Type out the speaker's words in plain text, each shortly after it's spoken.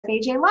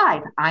AJ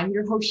Live. I'm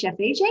your host, Chef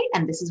AJ,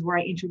 and this is where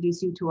I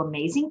introduce you to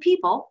amazing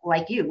people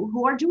like you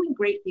who are doing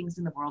great things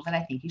in the world that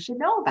I think you should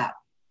know about.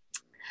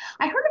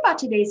 I heard about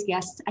today's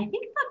guests, I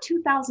think about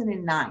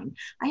 2009.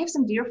 I have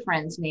some dear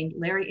friends named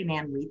Larry and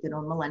Ann Reed that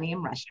own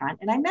Millennium Restaurant,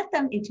 and I met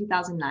them in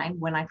 2009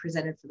 when I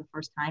presented for the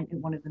first time at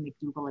one of the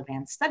McDougall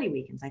Advanced Study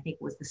Weekends. I think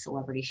it was the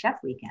Celebrity Chef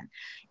Weekend.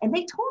 And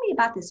they told me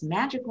about this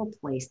magical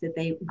place that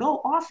they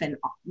go often,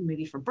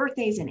 maybe for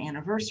birthdays and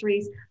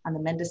anniversaries on the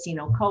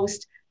Mendocino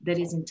coast, that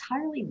is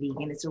entirely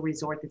vegan. It's a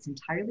resort that's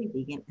entirely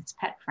vegan. It's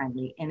pet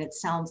friendly. And it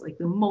sounds like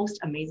the most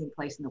amazing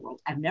place in the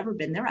world. I've never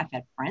been there. I've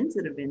had friends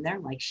that have been there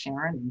like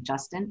Sharon and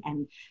Justin.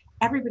 And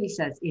everybody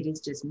says it is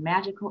just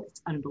magical. It's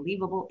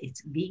unbelievable.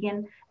 It's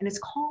vegan. And it's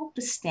called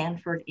the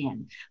Stanford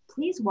Inn.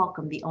 Please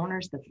welcome the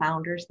owners, the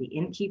founders, the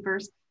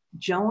innkeepers,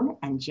 Joan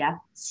and Jeff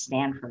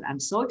Stanford. I'm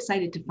so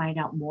excited to find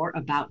out more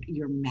about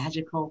your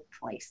magical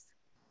place.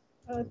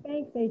 Oh,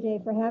 thanks,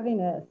 AJ, for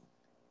having us.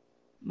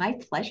 My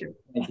pleasure.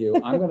 Thank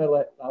you.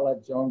 I'll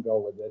let Joan go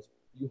with this.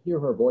 You hear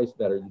her voice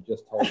better, you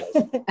just told us.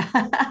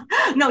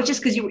 No,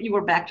 just because you were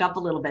backed up a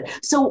little bit.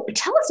 So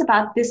tell us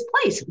about this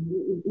place.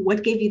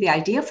 What gave you the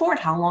idea for it?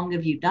 How long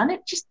have you done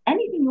it? Just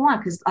anything you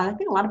want, because I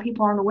think a lot of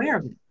people aren't aware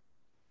of it.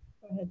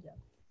 Go ahead,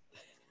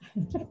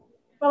 Jeff.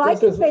 Well, I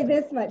can say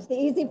this much, the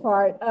easy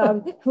part.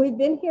 We've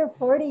been here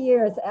 40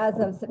 years as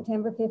of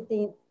September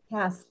 15th,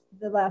 past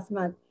the last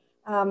month.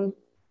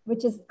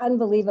 Which is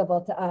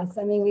unbelievable to us.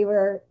 I mean, we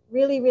were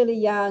really, really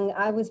young.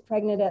 I was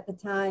pregnant at the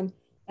time.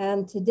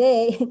 And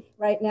today,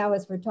 right now,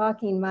 as we're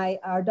talking,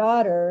 our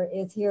daughter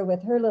is here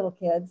with her little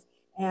kids.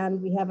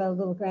 And we have a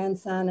little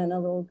grandson and a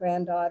little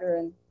granddaughter.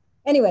 And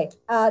anyway,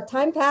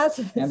 time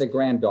passes. And a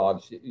grand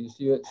dog. She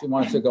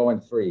wants to go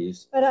and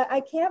freeze. But I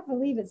can't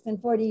believe it's been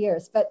 40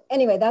 years. But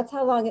anyway, that's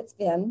how long it's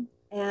been.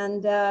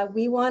 And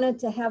we wanted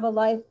to have a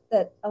life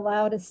that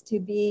allowed us to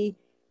be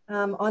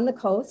on the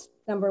coast,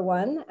 number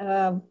one.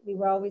 We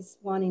were always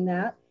wanting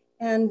that.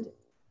 And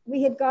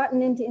we had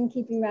gotten into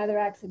innkeeping rather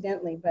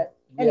accidentally, but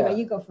anyway,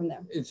 you go from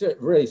there. It's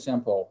really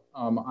simple.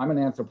 I'm an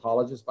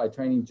anthropologist by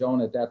training. Joan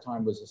at that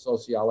time was a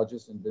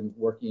sociologist and been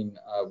working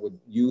with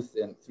youth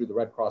and through the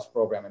Red Cross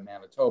program in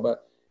Manitoba.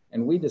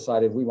 And we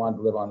decided we wanted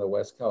to live on the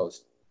West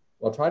Coast.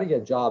 Well, try to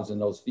get jobs in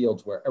those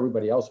fields where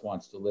everybody else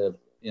wants to live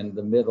in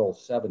the middle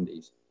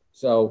 70s.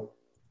 So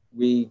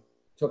we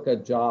took a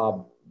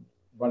job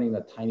running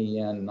a tiny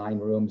inn, 9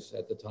 rooms.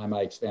 At the time,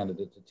 I expanded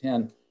it to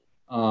 10,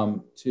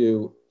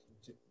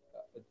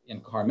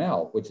 in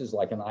Carmel, which is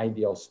like an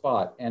ideal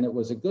spot. And it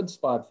was a good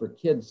spot for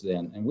kids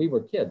then. And we were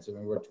kids, and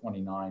we were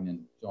 29 and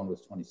Joan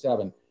was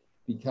 27,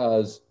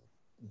 because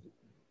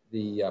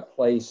the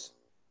place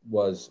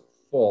was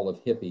full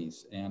of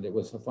hippies and it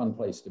was a fun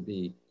place to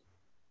be.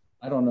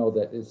 I don't know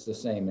that it's the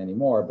same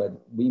anymore, but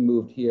we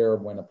moved here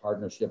when a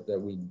partnership that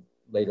we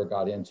later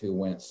got into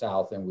went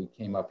south, and we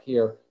came up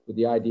here with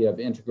the idea of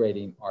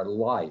integrating our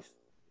life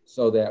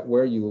so that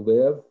where you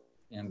live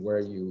and where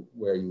you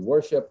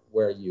worship,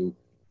 where you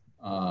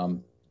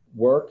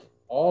work,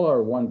 all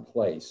are one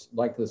place,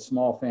 like the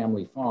small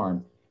family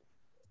farm.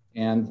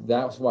 And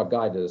that's what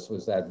guided us,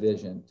 was that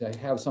vision, to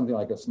have something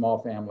like a small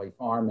family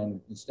farm.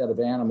 And instead of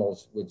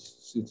animals, which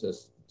suits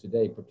us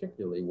today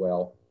particularly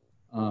well,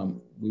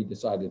 we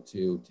decided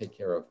to take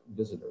care of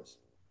visitors.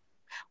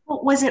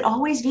 Well, was it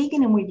always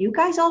vegan, and were you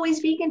guys always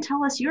vegan?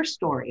 Tell us your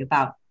story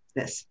about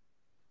this.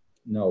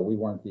 No, we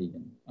weren't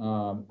vegan.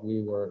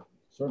 We were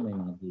certainly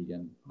not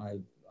vegan.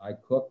 I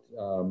cooked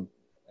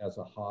as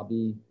a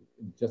hobby,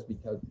 just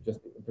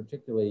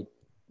particularly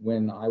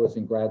when I was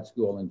in grad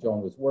school and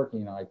Joan was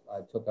working, I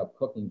took up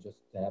cooking just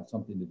to have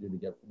something to do to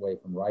get away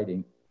from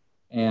writing,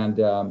 and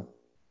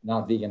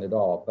not vegan at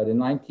all. But in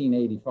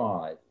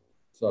 1985,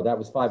 so that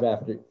was 5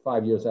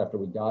 years after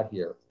we got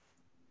here,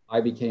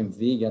 I became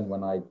vegan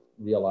when I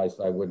realized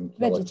I wouldn't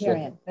kill a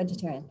chicken.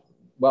 Vegetarian.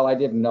 Well, I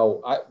didn't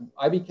know.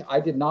 I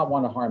did not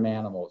want to harm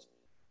animals.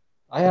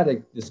 I had a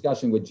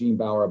discussion with Gene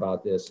Bauer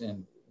about this,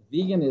 and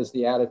vegan is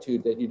the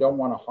attitude that you don't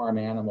want to harm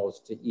animals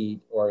to eat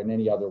or in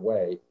any other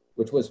way,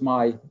 which was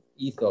my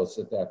ethos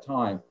at that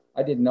time.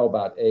 I didn't know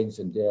about eggs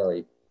and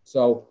dairy.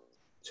 So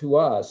to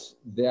us,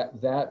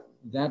 that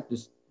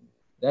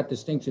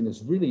distinction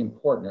is really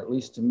important, or at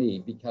least to me,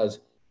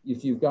 because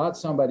if you've got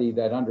somebody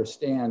that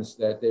understands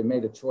that they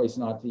made a choice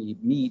not to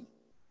eat meat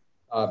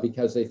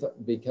because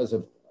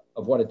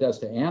of what it does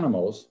to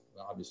animals,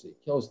 obviously it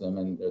kills them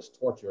and there's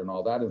torture and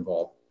all that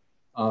involved,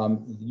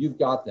 you've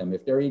got them.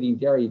 If they're eating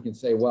dairy, you can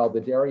say, well, the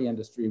dairy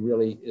industry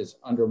really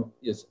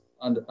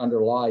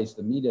underlies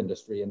the meat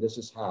industry, and this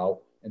is how,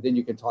 and then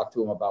you can talk to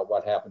them about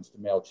what happens to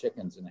male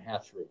chickens in a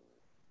hatchery.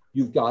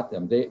 You've got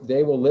them.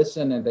 They will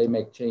listen and they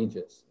make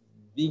changes.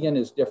 Vegan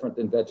is different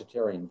than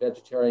vegetarian.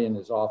 Vegetarian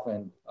is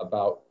often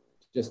about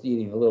just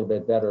eating a little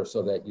bit better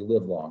so that you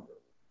live longer.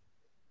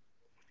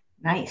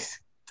 Nice.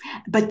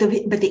 But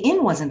the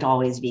inn wasn't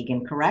always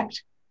vegan,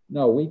 correct?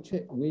 No, it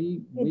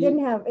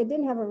didn't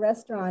have a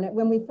restaurant.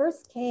 When we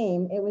first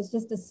came, it was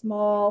just a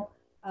small,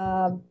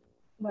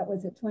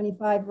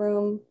 25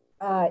 room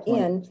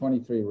in.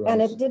 23 rooms.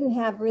 And it didn't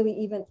have really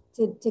even,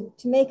 to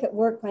make it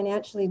work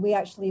financially, we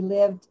actually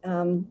lived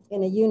in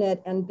a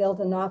unit and built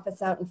an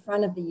office out in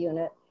front of the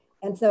unit.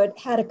 And so it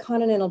had a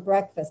continental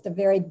breakfast, a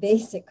very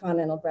basic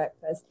continental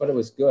breakfast. But it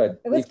was good.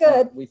 It was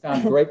good. We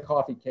found great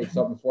coffee cakes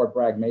up in Fort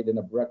Bragg made in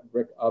a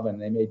brick oven.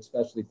 They made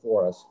specially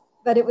for us.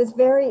 But it was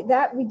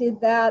we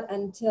did that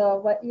until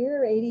what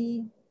year,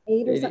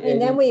 88 or something? 80.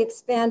 And then we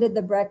expanded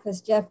the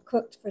breakfast. Jeff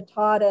cooked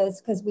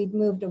frittatas because we'd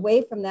moved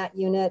away from that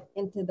unit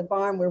into the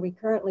barn where we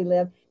currently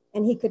live.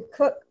 And he could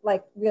cook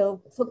like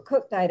real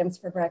cooked items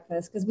for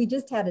breakfast because we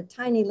just had a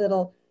tiny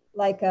little,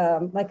 like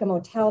a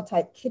motel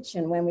type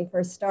kitchen when we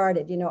first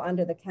started, you know,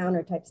 under the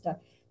counter type stuff.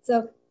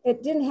 So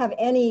it didn't have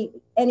any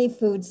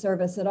food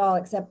service at all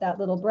except that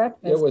little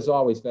breakfast. It was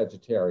always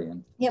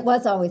vegetarian. It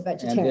was always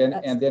vegetarian.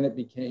 And then it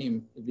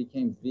became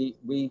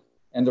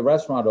and the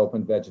restaurant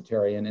opened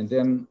vegetarian. And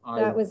then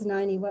that was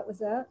 90. What was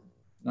that?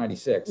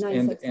 96.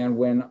 And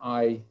when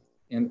I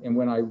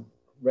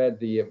read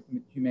the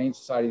Humane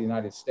Society of the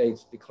United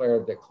States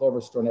declared that Clover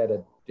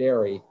Stornetta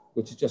Dairy,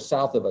 which is just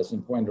south of us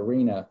in Point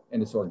Arena,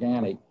 and it's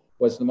organic,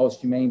 was the most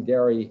humane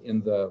dairy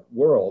in the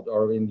world,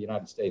 or in the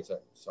United States.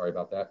 Sorry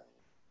about that.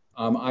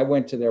 I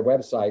went to their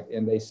website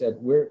and they said,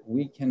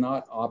 we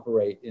cannot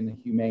operate in a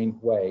humane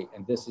way,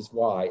 and this is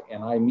why.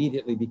 And I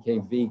immediately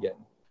became vegan.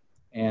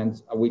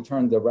 And we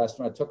turned the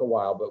restaurant, it took a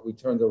while, but we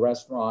turned the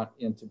restaurant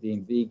into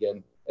being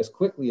vegan as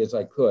quickly as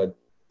I could.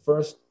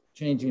 First,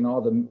 changing all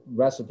the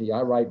recipe.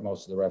 I write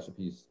most of the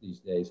recipes these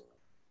days.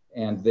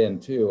 And then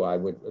too, I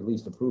would at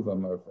least approve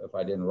them if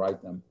I didn't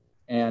write them.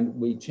 And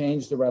we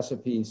changed the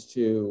recipes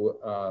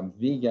to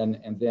vegan,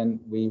 and then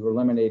we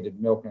eliminated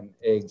milk and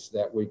eggs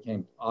that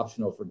became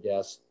optional for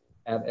guests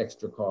at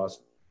extra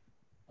cost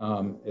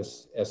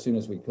as soon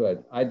as we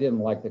could. I didn't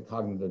like the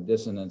cognitive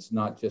dissonance,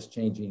 not just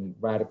changing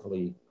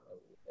radically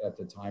at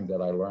the time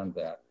that I learned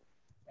that.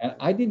 And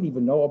I didn't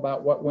even know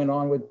about what went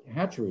on with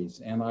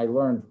hatcheries. And I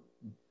learned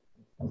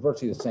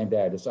virtually the same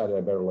day. I decided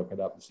I better look it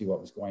up and see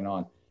what was going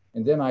on.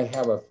 And then I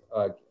have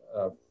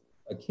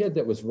a kid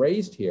that was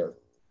raised here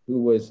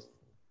who was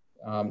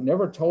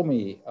never told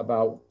me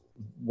about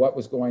what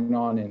was going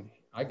on. And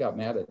I got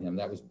mad at him.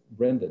 That was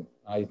Brendan.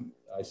 I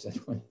said,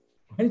 why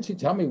didn't you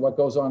tell me what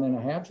goes on in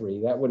a hatchery?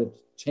 That would have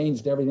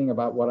changed everything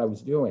about what I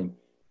was doing.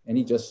 And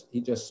he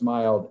just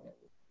smiled,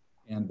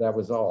 and that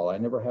was all. I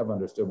never have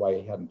understood why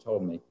he hadn't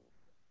told me.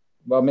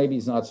 Well, maybe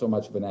he's not so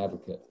much of an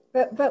advocate.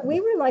 But we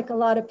were like a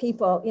lot of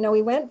people. You know,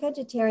 we went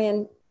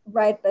vegetarian,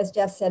 right, as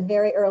Jeff said,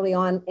 very early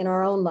on in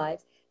our own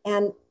lives.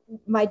 And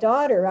my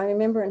daughter, I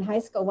remember in high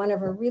school, one of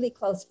her really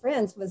close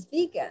friends was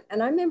vegan.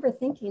 And I remember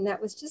thinking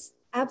that was just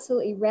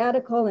absolutely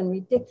radical and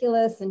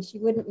ridiculous, and she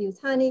wouldn't use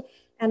honey.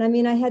 And I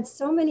mean, I had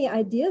so many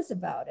ideas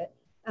about it.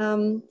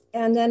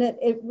 And then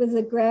it was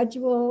a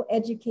gradual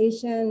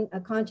education, a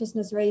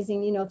consciousness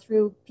raising, you know,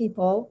 through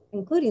people,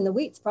 including the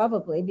Wheats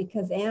probably,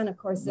 because Anne, of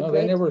course, no,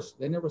 they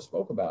never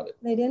spoke about it.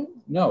 They didn't?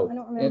 No, I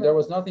don't remember. There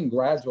was nothing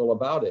gradual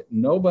about it.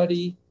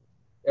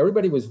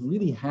 Everybody was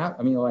really happy.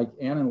 I mean, like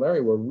Anne and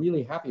Larry were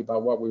really happy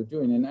about what we were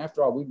doing. And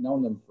after all, we've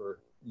known them for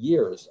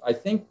years. I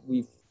think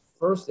they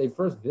first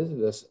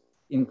visited us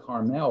in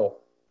Carmel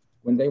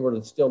when they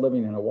were still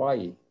living in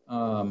Hawaii.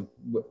 And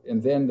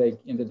then they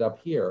ended up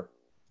here.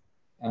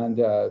 And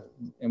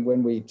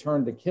when we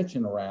turned the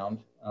kitchen around,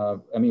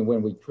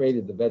 when we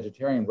created the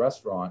vegetarian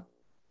restaurant,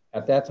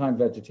 at that time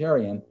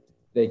vegetarian,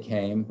 they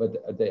came,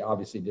 but they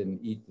obviously didn't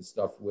eat the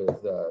stuff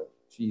with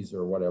cheese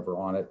or whatever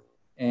on it.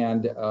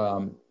 And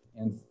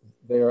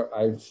they're,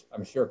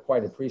 I'm sure,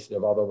 quite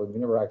appreciative, although we've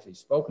never actually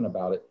spoken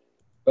about it.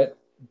 But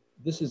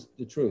this is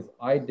the truth.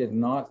 I did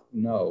not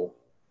know.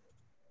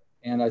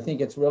 And I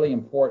think it's really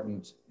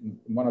important.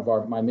 One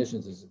of my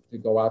missions is to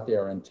go out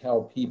there and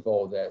tell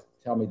people that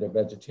tell me they're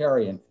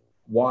vegetarian,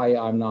 why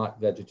I'm not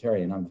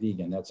vegetarian, I'm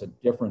vegan. That's a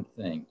different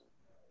thing.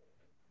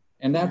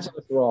 And that's,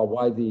 after all,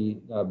 why the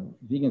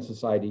Vegan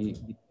Society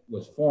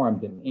was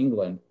formed in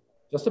England,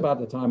 just about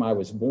the time I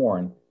was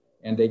born.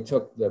 And they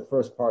took the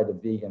first part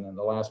of vegan and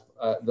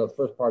the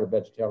first part of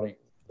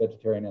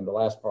vegetarian and the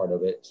last part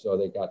of it. So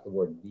they got the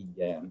word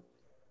vegan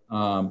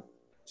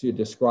to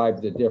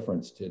describe the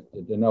difference, to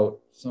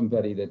denote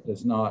somebody that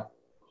does not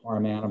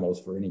harm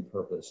animals for any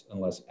purpose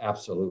unless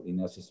absolutely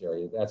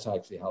necessary. That's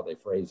actually how they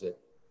phrase it.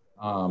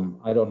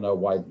 I don't know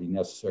why it'd be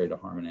necessary to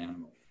harm an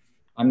animal.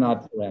 I'm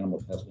not for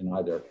animal testing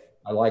either.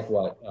 I like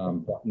what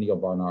Neil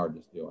Barnard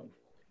is doing.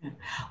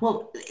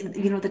 Well,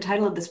 you know, the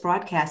title of this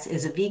broadcast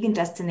is A Vegan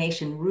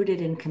Destination Rooted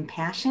in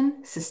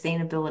Compassion,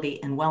 Sustainability,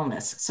 and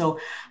Wellness. So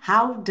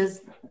how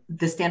does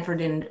the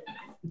Stanford Inn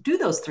do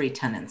those three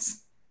tenets?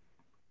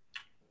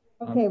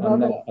 Okay,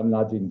 I'm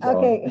not doing so.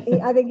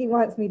 Okay, I think he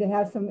wants me to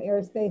have some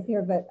airspace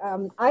here, but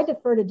I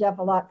defer to Jeff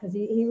a lot because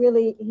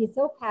he's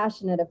so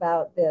passionate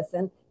about this,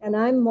 and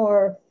I'm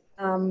more,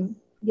 you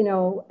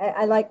know,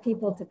 I like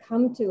people to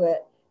come to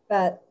it,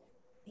 but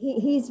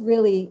he's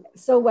really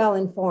so well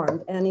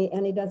informed, and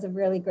he does a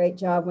really great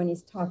job when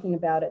he's talking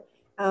about it.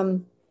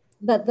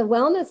 But the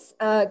wellness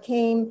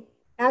came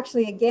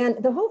actually, again,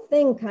 the whole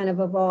thing kind of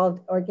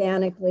evolved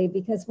organically,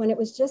 because when it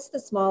was just the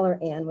smaller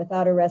inn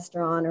without a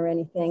restaurant or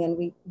anything, and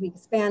we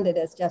expanded,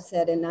 as Jeff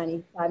said, in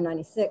 95,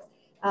 96,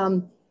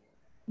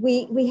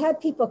 we had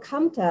people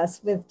come to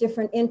us with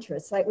different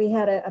interests. Like we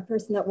had a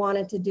person that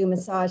wanted to do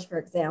massage, for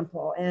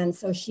example, and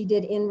so she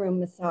did in-room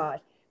massage.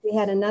 We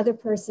had another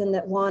person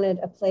that wanted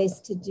a place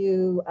to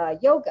do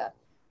yoga,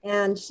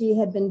 and she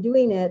had been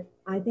doing it,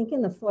 I think,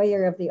 in the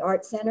foyer of the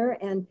art center,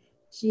 and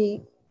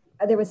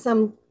there was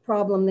some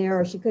problem there,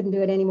 or she couldn't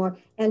do it anymore,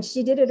 and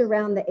she did it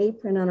around the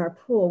apron on our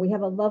pool. We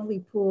have a lovely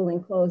pool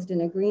enclosed in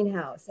a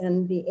greenhouse,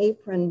 and the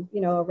apron,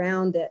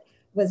 around it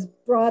was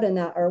broad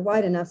enough or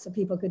wide enough so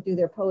people could do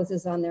their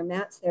poses on their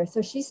mats there.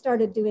 So she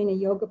started doing a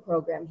yoga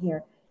program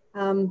here.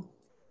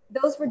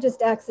 Those were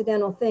just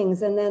accidental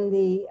things. And then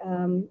the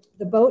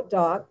boat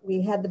dock,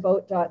 we had the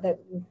boat dock that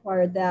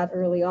required that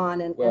early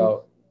on.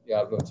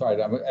 Yeah, I'm sorry,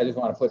 I just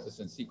want to put this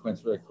in sequence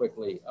very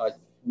quickly.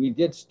 We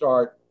did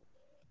start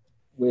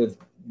with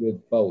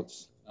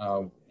boats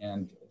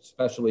and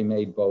specially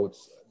made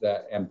boats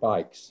and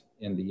bikes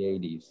in the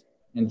 80s.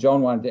 And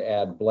Joan wanted to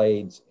add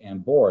blades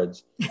and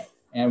boards.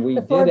 And we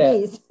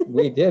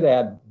did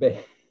add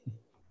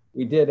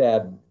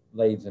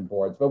blades and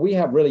boards, but we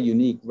have really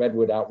unique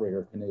redwood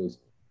outrigger canoes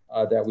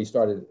that we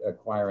started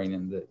acquiring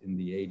in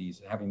the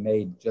 80s, having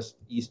made just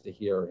east of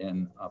here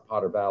in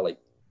Potter Valley,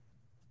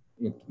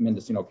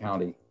 Mendocino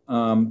County.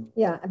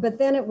 Yeah, but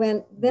then it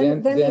went.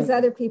 Then these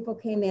other people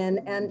came in,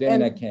 and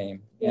it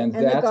came, and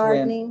that's the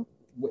gardening.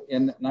 When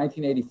in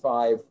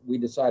 1985 we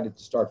decided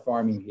to start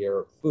farming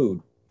here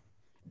food,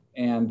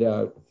 and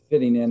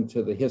fitting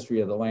into the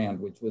history of the land,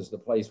 which was the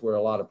place where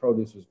a lot of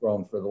produce was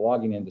grown for the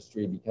logging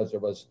industry, because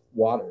there was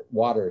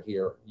water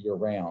here year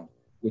round,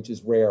 which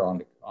is rare on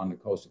the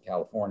coast of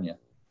California.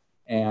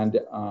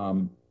 And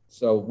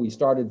so we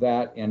started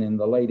that, and in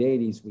the late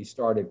 80s, we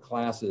started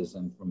classes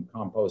and from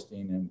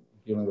composting and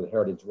dealing with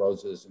heritage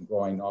roses and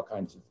growing all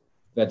kinds of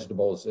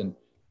vegetables. And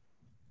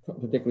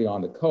particularly on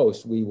the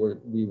coast, we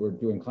were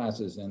doing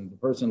classes, and the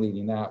person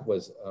leading that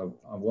was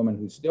a woman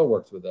who still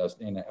works with us,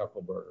 Dana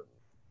Eckelberger.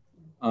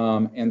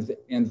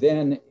 And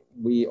then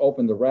we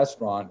opened the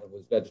restaurant. It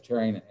was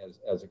vegetarian,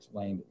 as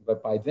explained.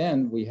 But by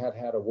then, we had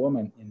a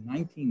woman in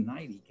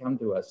 1990 come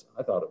to us.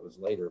 I thought it was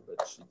later,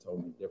 but she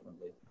told me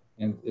differently.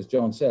 And as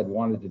Joan said,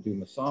 wanted to do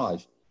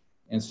massage.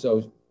 And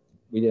so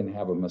we didn't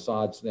have a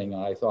massage thing.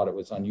 I thought it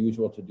was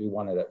unusual to do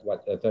one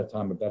at that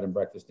time a bed and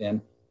breakfast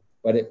inn.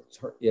 But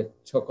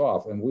it took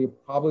off. And we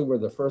probably were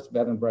the first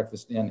bed and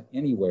breakfast inn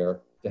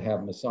anywhere to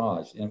have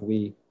massage. And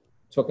we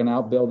took an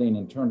outbuilding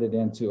and turned it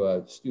into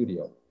a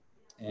studio.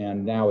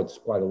 And now it's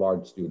quite a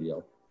large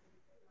studio.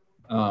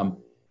 The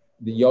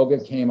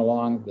yoga came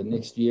along the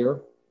next year,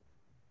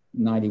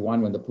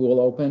 91, when the pool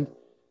opened.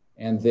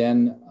 And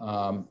then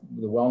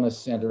the wellness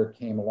center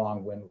came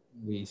along when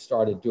we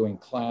started doing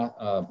class.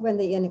 When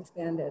the inn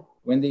expanded.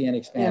 When the inn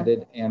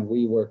expanded, yeah. And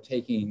we were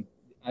taking,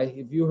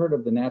 have you heard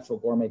of the Natural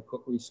Gourmet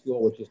Cookery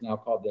School, which is now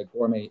called the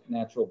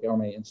Natural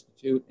Gourmet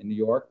Institute in New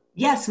York?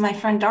 Yes, my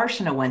friend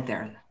Darshana went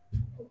there.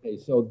 Okay,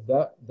 so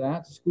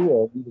that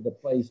school needed a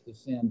place to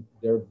send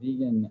their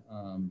vegan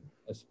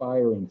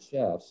aspiring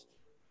chefs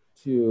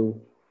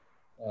to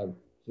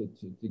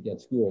get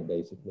school,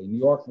 basically. New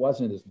York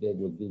wasn't as big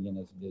with vegan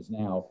as it is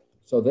now.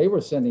 So they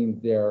were sending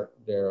their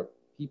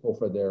people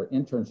for their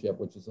internship,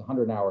 which is a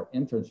 100-hour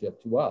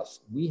internship, to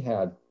us. We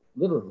had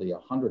literally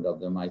 100 of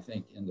them, I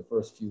think, in the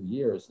first few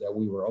years that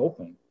we were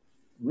open.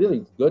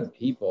 Really good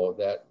people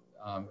that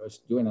are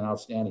doing an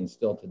outstanding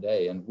still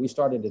today. And we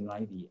started in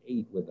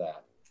 98 with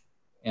that.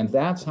 And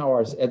that's how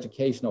our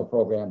educational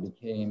program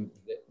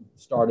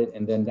started.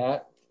 And then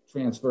that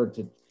transferred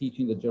to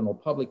teaching the general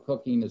public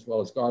cooking as well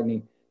as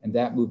gardening. And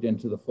that moved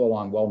into the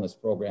full-on wellness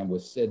program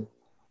with Sid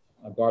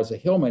Garza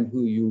Hillman,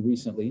 who you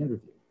recently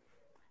interviewed.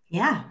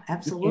 Yeah,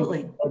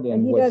 absolutely.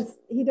 And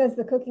he does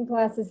the cooking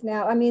classes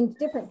now. I mean,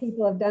 different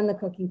people have done the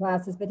cooking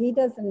classes, but he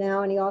does them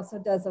now. And he also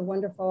does a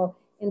wonderful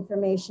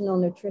informational,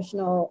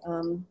 nutritional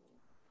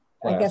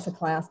I guess a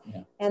class.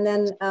 Yeah. And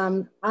then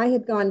I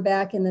had gone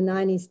back in the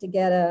 90s to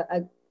get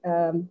a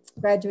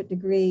graduate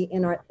degree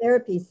in art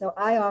therapy. So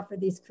I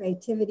offered these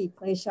creativity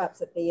play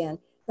shops at the inn.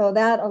 So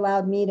that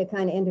allowed me to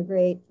kind of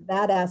integrate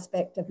that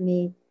aspect of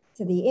me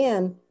to the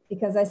inn,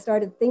 because I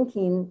started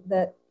thinking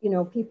that,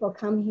 people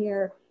come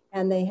here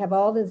and they have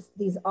all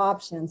these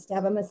options to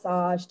have a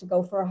massage, to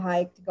go for a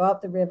hike, to go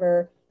up the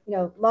river,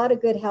 a lot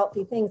of good,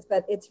 healthy things,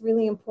 but it's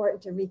really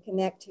important to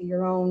reconnect to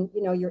your own,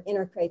 your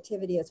inner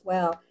creativity as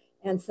well.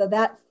 And so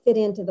that fit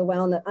into the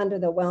wellness, under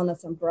the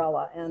wellness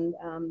umbrella, and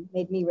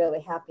made me really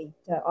happy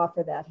to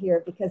offer that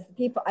here, because the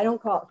people, I don't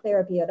call it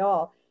therapy at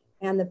all.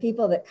 And the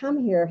people that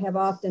come here have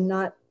often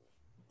not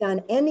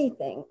done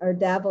anything or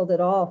dabbled at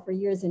all for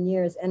years and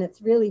years. And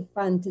it's really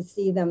fun to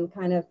see them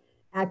kind of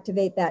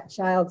activate that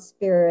child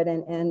spirit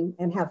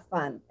and have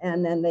fun.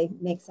 And then they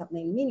make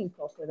something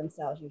meaningful for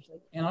themselves usually.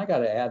 And I got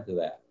to add to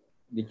that,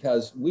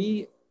 because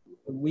I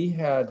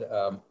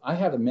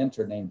had a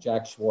mentor named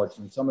Jack Schwartz,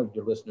 and some of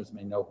your listeners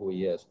may know who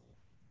he is.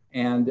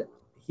 And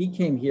he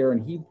came here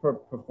and he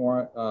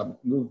performed,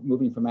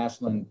 moving from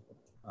Ashland,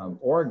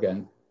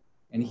 Oregon,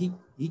 and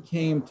he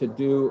came to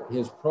do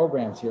his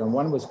programs here. And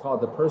one was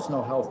called the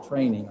Personal Health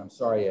Training. I'm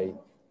sorry, a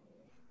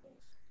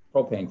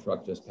propane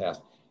truck just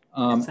passed.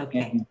 That's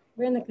okay.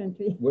 We're in the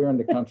country. We're in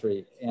the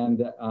country.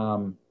 And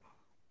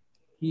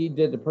he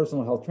did the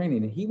personal health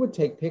training, and he would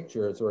take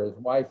pictures, or his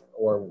wife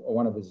or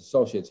one of his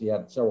associates, he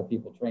had several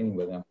people training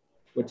with him,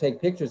 would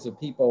take pictures of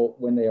people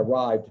when they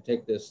arrived to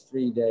take this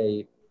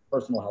 3-day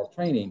personal health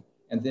training,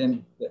 and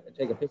then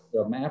take a picture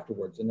of them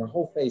afterwards, and their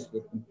whole face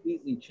would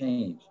completely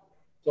change.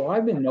 So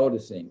I've been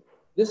noticing,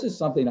 this is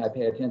something I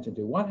pay attention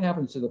to. What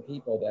happens to the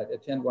people that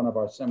attend one of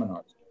our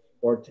seminars,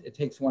 or it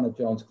takes one of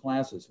Joan's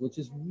classes, which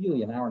is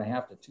really an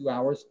 1.5 to 2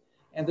 hours,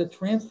 and the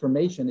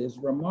transformation is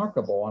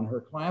remarkable on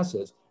her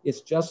classes.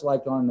 It's just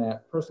like on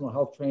that personal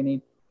health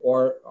training,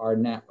 or our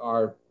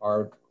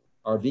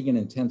vegan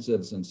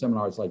intensives and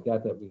seminars like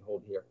that we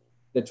hold here.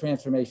 The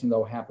transformation,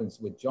 though, happens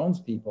with Joan's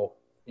people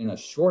in a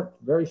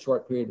very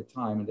short period of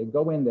time, and they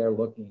go in there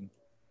looking,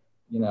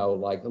 you know,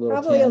 like a little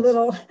probably tense.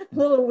 a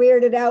little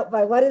weirded out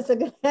by what is going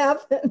to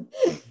happen.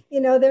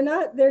 You know, they're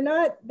not there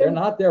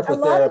for a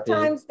lot therapy. Of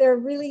times they're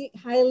really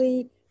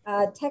highly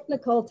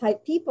technical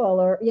type people,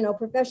 or, you know,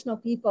 professional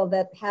people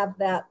that have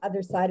that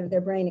other side of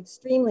their brain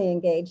extremely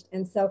engaged.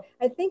 And so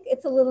I think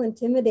it's a little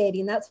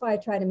intimidating. That's why I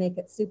try to make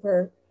it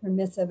super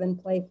permissive and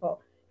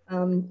playful.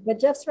 But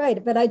Jeff's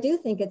right. But I do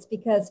think it's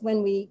because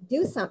when we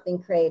do something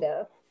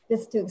creative,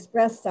 just to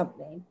express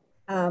something,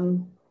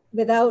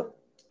 without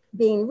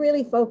being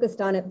really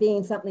focused on it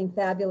being something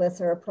fabulous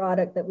or a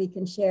product that we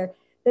can share,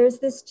 there's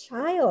this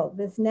child,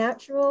 this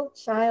natural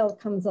child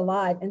comes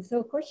alive. And so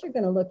of course you're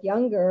going to look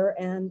younger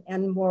and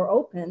more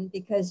open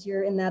because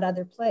you're in that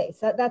other place.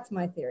 That's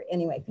my theory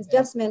anyway, because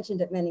Jeff's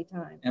mentioned it many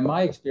times. And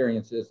my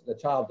experience is the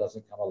child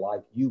doesn't come alive,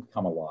 you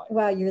come alive.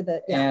 Well, you're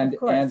the, yeah,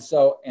 and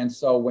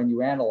so when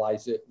you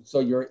analyze it, so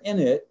you're in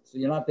it, so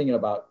you're not thinking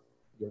about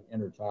your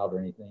inner child or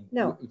anything.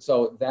 No.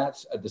 So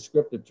that's a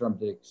descriptive term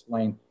to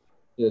explain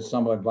to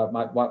someone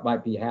what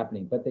might be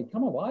happening, but they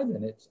come alive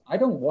in it. I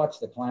don't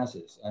watch the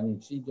classes. I mean,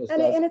 she just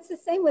and it's the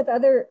same with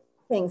other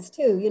things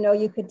too. You know,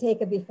 you could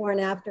take a before and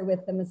after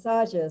with the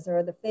massages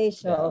or the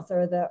facials,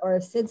 yeah,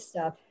 or SID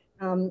stuff.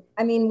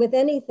 I mean, with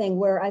anything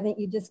where I think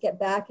you just get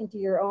back into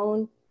your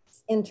own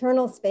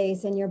internal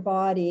space in your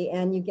body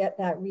and you get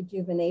that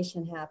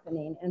rejuvenation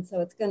happening. And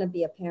so it's going to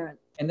be apparent.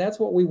 And that's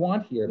what we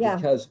want here, yeah,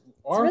 because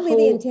it's really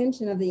the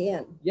intention of the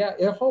end. Yeah,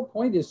 the whole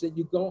point is that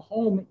you go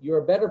home, you're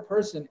a better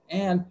person,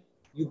 and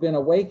you've been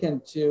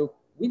awakened to,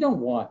 we don't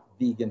want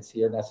vegans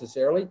here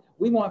necessarily.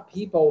 We want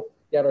people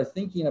that are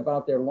thinking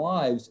about their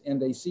lives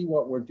and they see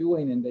what we're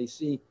doing and they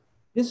see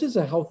this is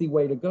a healthy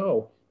way to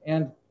go.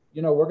 And,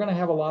 you know, we're going to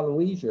have a lot of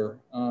leisure.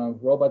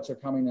 Robots are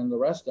coming and the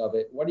rest of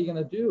it. What are you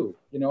going to do?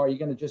 You know, are you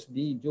going to just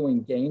be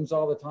doing games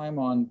all the time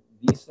on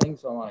these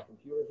things on a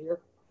computer here?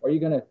 Or are you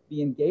going to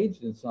be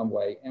engaged in some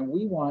way? And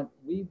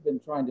we've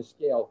been trying to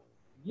scale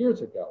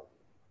years ago.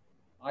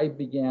 I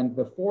began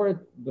before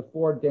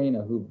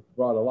Dana, who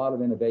brought a lot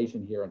of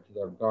innovation here into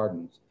their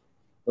gardens.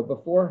 But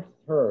before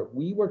her,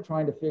 we were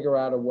trying to figure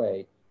out a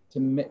way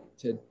to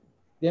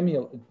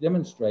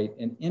demonstrate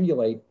and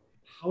emulate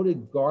how to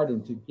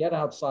garden, to get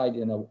outside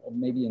in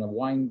maybe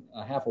in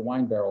half a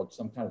wine barrel,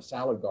 some kind of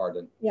salad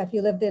garden. Yeah, if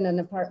you lived in an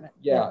apartment.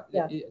 Yeah.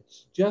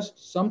 It's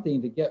just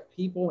something to get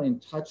people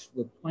in touch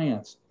with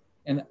plants.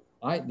 And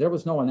there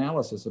was no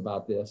analysis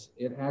about this.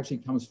 It actually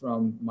comes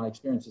from my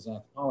experience as an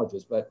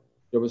anthropologist, but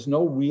there was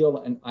no real,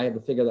 and I had to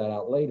figure that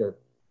out later,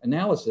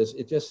 analysis.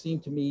 It just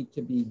seemed to me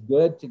to be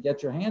good to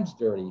get your hands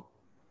dirty.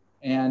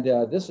 And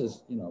this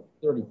is,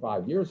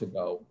 35 years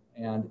ago.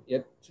 And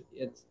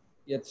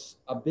it's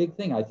a big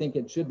thing. I think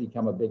it should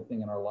become a big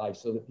thing in our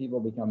lives so that people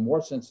become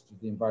more sensitive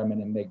to the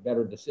environment and make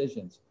better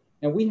decisions.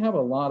 And we have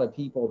a lot of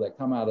people that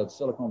come out of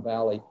Silicon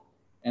Valley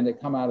and that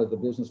come out of the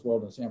business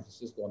world in San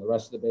Francisco and the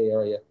rest of the Bay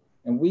Area.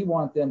 And we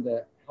want them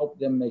to help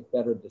them make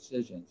better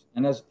decisions.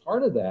 And as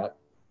part of that,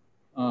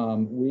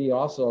 we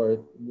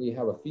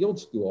have a field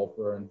school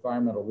for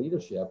environmental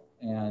leadership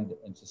and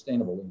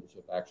sustainable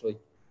leadership, actually.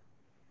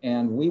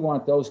 And we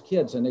want those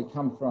kids, and they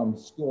come from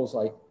schools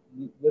like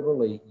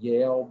literally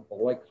Yale,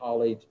 Beloit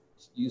College,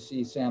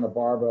 UC Santa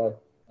Barbara,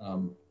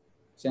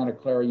 Santa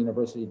Clara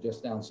University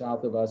just down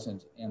south of us,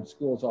 and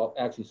schools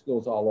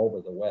all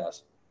over the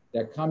West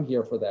that come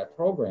here for that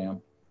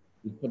program.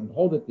 We couldn't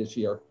hold it this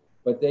year,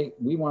 but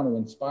we want to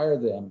inspire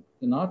them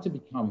not to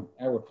become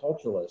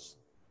agriculturalists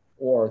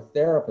or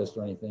therapists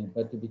or anything,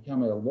 but to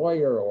become a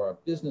lawyer or a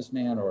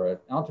businessman or an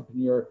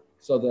entrepreneur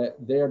so that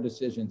their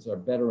decisions are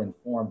better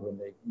informed when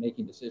they're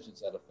making decisions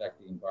that affect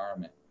the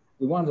environment.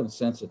 We want them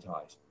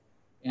sensitized.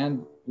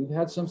 And we've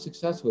had some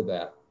success with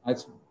that.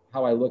 That's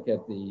how I look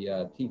at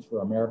the Teach for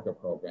America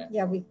program.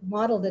 Yeah, we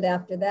modeled it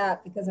after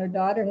that because our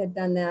daughter had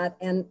done that.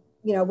 And,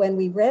 when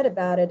we read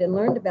about it and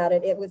learned about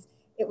it, it was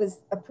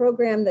a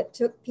program that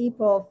took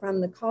people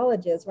from the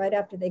colleges right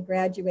after they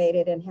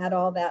graduated and had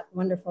all that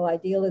wonderful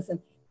idealism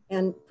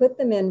and put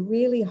them in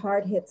really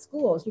hard-hit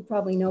schools. You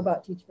probably know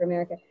about Teach for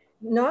America.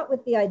 not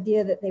with the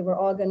idea that they were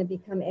all going to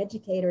become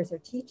educators or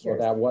teachers. Well,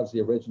 that was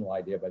the original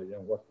idea, but it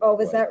didn't work. Oh,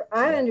 was that?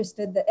 I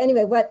understood that.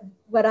 Anyway,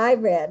 what I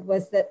read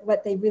was that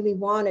what they really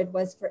wanted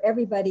was for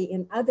everybody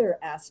in other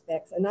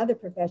aspects and other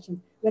professions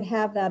would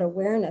have that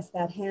awareness,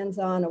 that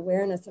hands-on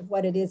awareness of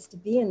what it is to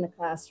be in the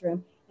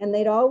classroom. And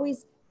they'd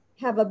always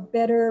have a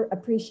better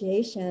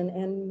appreciation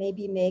and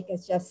maybe make,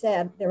 as Jeff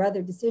said, their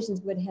other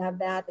decisions would have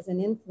that as an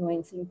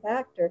influencing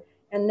factor.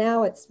 And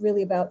now it's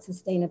really about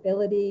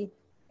sustainability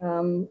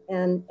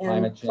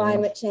and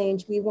climate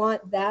change. We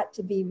want that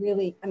to be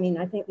really, I mean,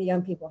 I think the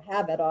young people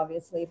have it,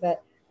 obviously,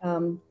 but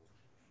to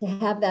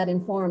have that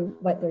inform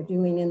what they're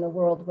doing in the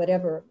world,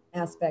 whatever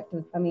aspect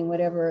of, I mean,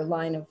 whatever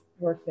line of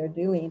work they're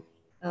doing.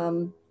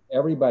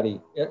 Everybody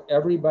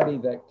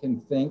that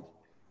can think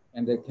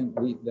and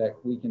that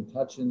we can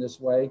touch in this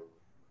way,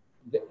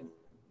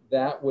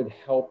 that would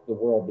help the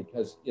world,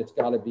 because it's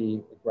got to be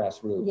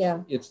grassroots. Yeah.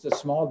 It's the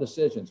small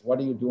decisions. What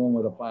are you doing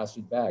with a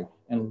plastic bag?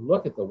 And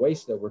look at the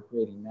waste that we're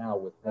creating now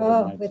with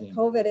COVID-19. Oh, with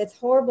COVID, it's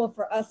horrible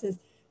for us as,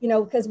 you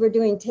know, because we're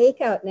doing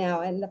takeout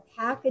now, and the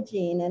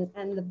packaging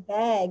and the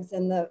bags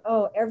and the,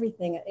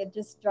 everything. It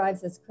just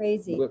drives us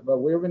crazy. But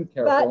we've been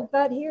careful.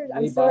 But here,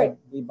 I'm sorry.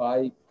 We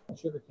buy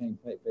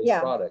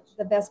sugarcane-based products.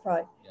 The best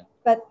product. Yeah.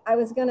 But I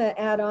was going to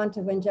add on to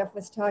when Jeff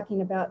was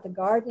talking about the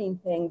gardening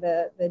thing,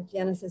 the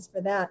genesis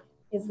for that,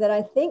 is that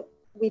I think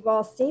we've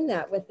all seen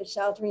that with the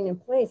sheltering in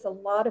place. A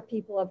lot of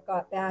people have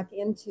got back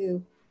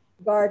into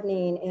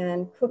gardening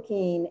and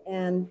cooking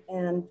and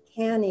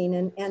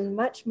canning and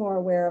much more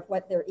aware of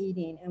what they're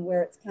eating and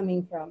where it's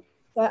coming from.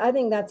 So I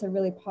think that's a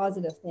really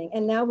positive thing.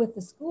 And now with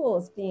the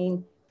schools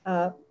being,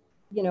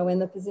 you know, in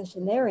the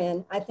position they're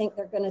in, I think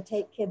they're going to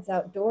take kids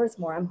outdoors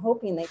more. I'm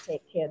hoping they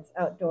take kids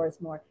outdoors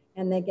more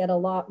and they get a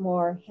lot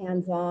more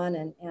hands-on,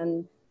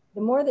 and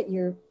the more that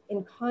you're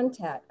in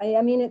contact.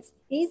 I mean, it's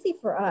easy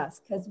for us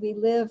because we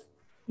live,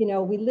 you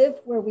know, we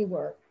live where we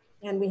work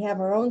and we have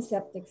our own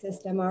septic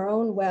system, our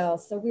own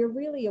wells. So we're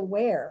really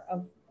aware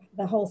of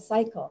the whole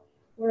cycle.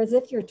 Whereas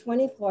if you're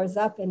 20 floors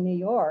up in New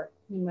York,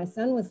 I mean, my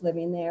son was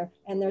living there,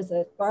 and there's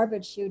a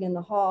garbage chute in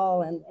the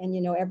hall, and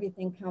you know,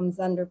 everything comes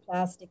under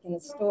plastic in a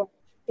store.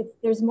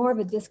 There's more of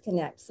a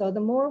disconnect. So the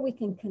more we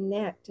can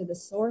connect to the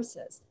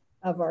sources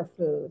of our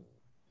food,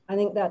 I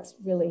think that's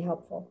really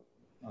helpful.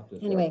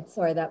 Anyway,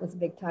 sorry, that was a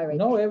big tirade.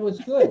 No, it was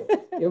good.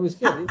 It was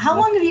good. How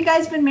long have you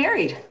guys been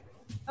married?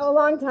 Oh, a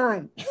long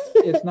time.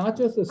 It's not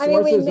just the sources.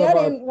 I mean, we met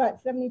in what,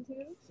 72?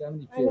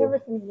 72. I never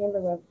can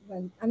remember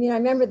when. I mean, I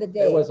remember the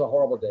day. It was a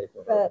horrible day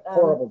for her. But,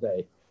 horrible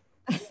day.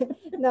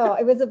 No,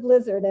 it was a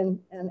blizzard, and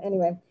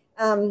anyway.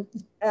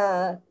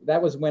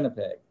 That was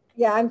Winnipeg.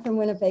 Yeah, I'm from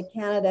Winnipeg,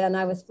 Canada, and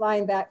I was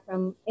flying back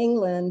from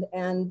England,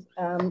 and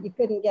you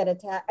couldn't get a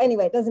taxi.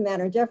 Anyway, it doesn't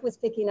matter. Jeff was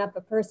picking up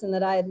a person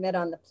that I had met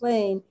on the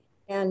plane,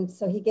 and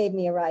so he gave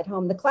me a ride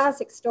home. The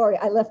classic story,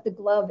 I left a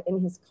glove in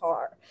his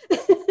car.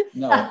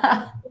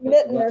 No.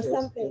 Mitten or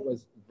something. It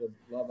was the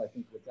glove, I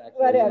think, was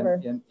actually whatever.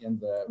 In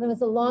the It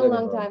was a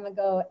long time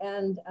ago,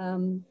 and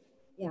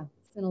yeah,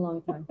 it's been a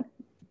long time.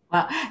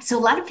 Wow. So a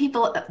lot of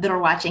people that are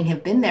watching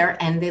have been there,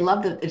 and they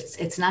love that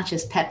it's not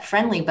just pet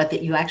friendly, but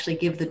that you actually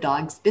give the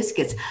dogs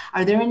biscuits.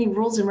 Are there any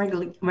rules and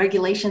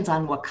regulations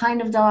on what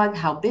kind of dog,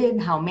 how big,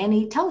 how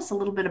many? Tell us a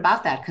little bit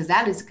about that, because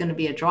that is going to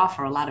be a draw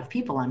for a lot of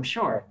people, I'm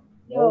sure.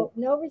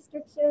 No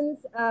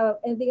restrictions.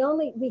 And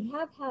we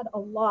have had a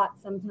lot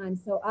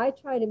sometimes. So I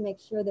try to make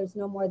sure there's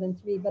no more than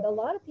 3, but a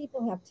lot of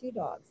people have 2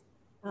 dogs.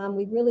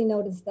 We've really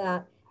noticed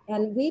that.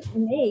 And we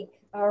make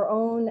our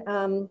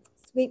own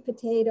sweet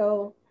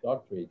potato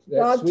dog treats.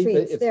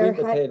 Treats. It's sweet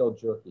potato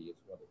jerky is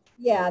what it is.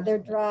 Yeah, they're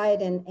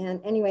dried and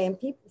anyway,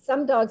 and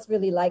some dogs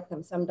really like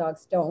them, some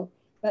dogs don't,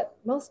 but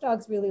most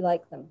dogs really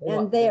like them.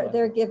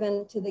 They're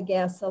given to the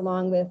guests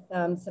along with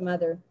some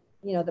other,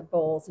 you know, the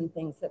bowls and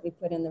things that we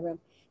put in the room.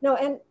 No,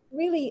 and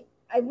really,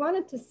 I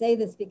wanted to say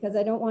this because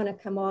I don't want to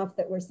come off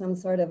that we're some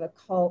sort of a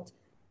cult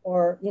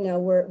or, you know,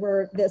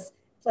 we're this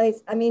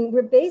place. I mean,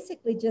 we're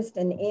basically just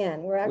an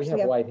inn. We're actually we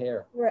have white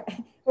hair.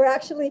 We're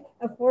actually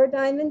a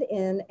 4-diamond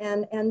inn,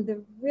 and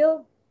the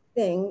real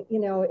thing, you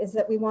know, is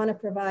that we want to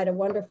provide a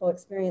wonderful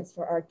experience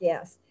for our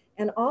guests.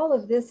 And all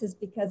of this is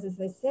because, as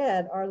I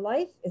said, our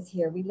life is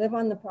here. We live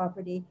on the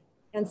property,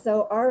 and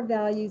so our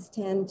values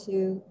tend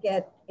to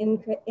get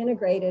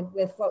integrated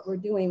with what we're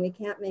doing. We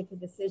can't make a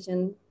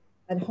decision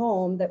at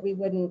home that we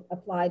wouldn't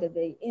apply to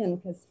the inn,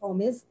 because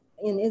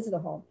inn is the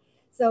home.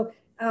 So.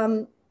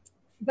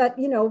 But,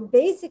 you know,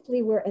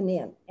 basically we're an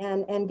inn,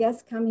 and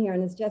guests come here.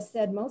 And as Jeff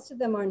said, most of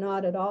them are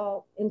not at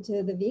all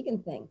into the vegan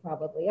thing,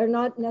 probably, or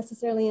not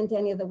necessarily into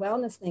any of the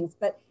wellness things.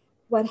 But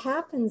what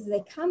happens,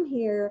 they come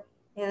here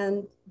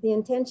and the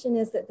intention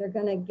is that they're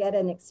going to get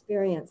an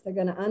experience. They're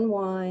going to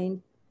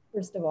unwind,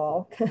 first of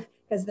all,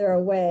 because they're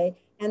away,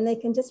 and they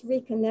can just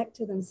reconnect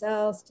to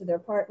themselves, to their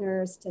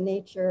partners, to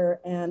nature,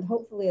 and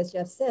hopefully, as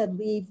Jeff said,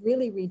 leave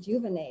really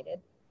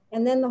rejuvenated.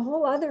 And then the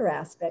whole other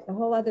aspect, the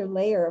whole other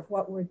layer of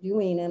what we're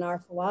doing in our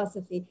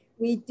philosophy,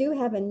 we do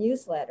have a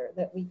newsletter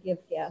that we give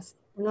guests.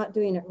 We're not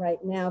doing it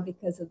right now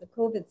because of the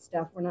COVID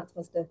stuff. We're not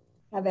supposed to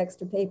have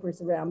extra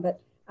papers around, but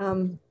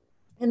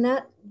And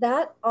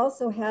that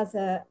also has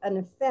an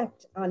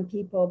effect on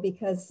people,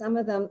 because some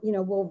of them,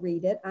 will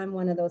read it. I'm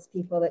one of those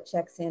people that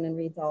checks in and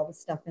reads all the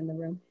stuff in the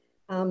room.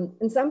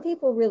 And some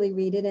people really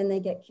read it and they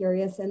get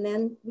curious. And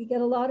then we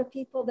get a lot of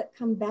people that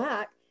come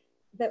back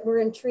that were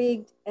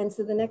intrigued. And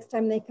so the next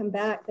time they come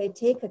back, they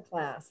take a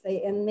class,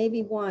 and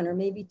maybe one or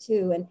maybe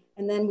two.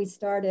 And then we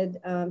started,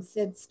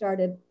 Sid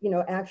started,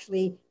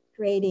 actually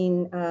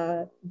creating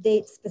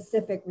date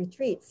specific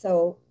retreats.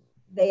 So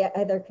they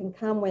either can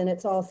come when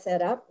it's all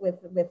set up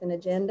with an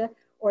agenda,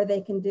 or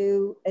they can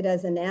do it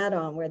as an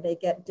add-on where they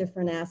get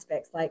different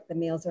aspects, like the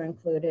meals are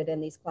included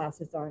and these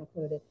classes are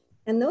included.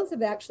 And those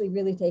have actually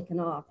really taken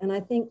off. And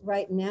I think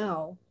right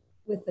now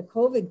with the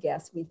COVID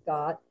guests we've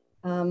got,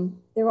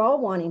 they're all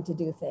wanting to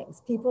do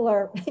things. People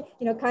are,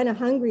 kind of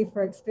hungry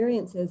for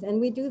experiences,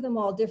 and we do them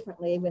all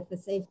differently with the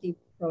safety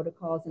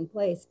protocols in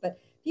place. But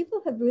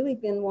people have really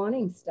been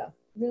wanting stuff,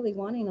 really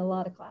wanting a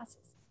lot of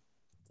classes.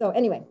 So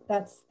anyway,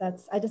 that's.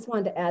 I just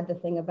wanted to add the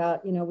thing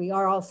about, we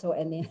are also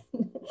in the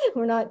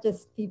we're not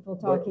just people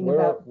talking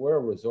about. We're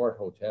a resort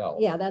hotel.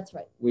 Yeah, that's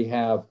right. We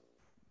have.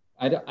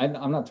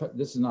 I'm not.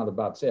 This is not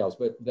about sales,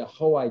 but the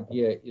whole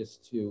idea is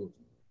to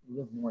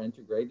live more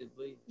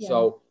integratedly. Yeah.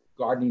 So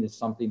gardening is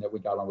something that we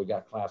got on. We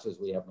got classes.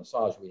 We have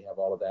massage. We have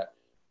all of that.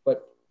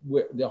 But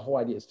the whole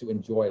idea is to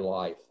enjoy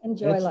life.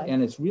 Enjoy life.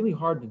 And it's really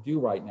hard to do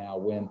right now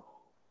when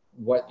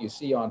what you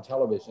see on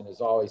television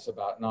is always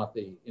about not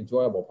the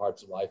enjoyable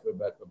parts of life,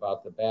 but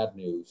about the bad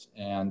news.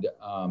 And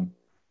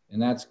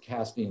that's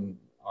casting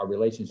our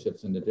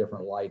relationships in a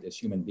different light as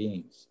human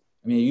beings.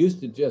 I mean, it used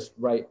to just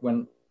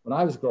when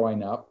I was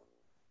growing up,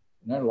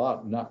 there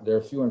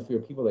are fewer and fewer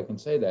people that can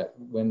say that.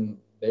 When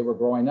they were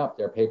growing up,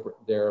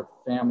 their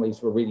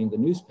families were reading the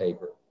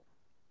newspaper.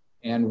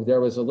 And there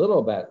was a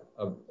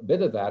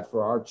bit of that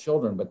for our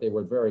children, but they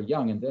were very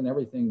young. And then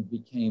everything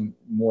became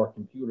more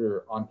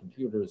on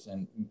computers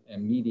and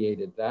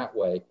mediated that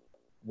way,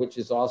 which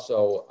is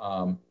also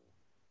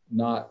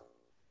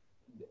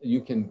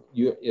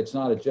it's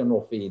not a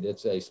general feed,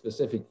 it's a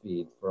specific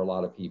feed for a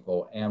lot of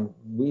people. And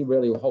we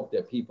really hope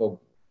that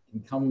people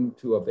can come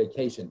to a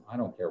vacation, I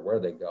don't care where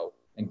they go,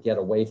 and get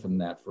away from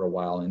that for a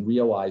while and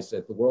realize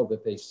that the world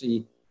that they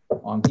see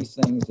on these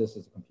things, this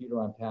is a computer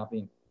I'm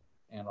tapping,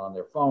 and on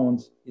their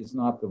phones, is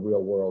not the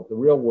real world. The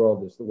real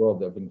world is the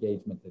world of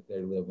engagement that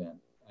they live in.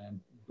 And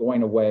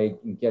going away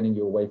and getting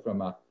you away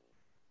from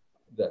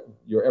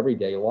your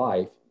everyday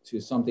life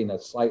to something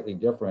that's slightly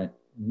different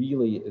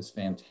really is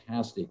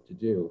fantastic to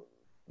do.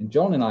 And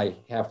Joan and I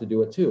have to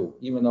do it too,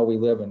 even though we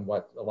live in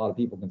what a lot of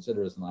people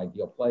consider as an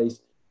ideal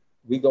place.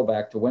 We go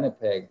back to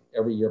Winnipeg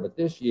every year, but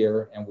this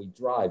year, and we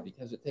drive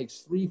because it takes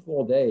 3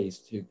 full days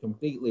to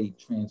completely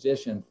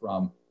transition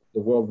from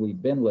the world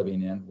we've been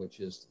living in, which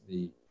is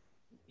the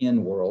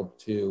in world,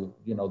 to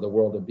the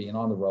world of being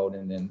on the road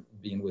and then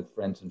being with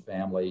friends and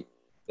family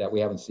that we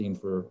haven't seen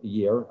for a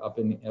year up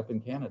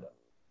in Canada.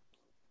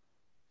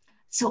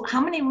 So how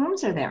many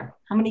rooms are there?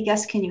 How many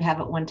guests can you have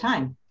at one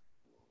time?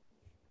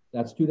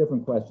 That's 2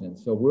 different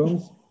questions. So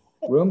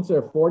rooms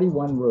are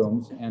 41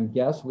 rooms, and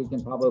guests we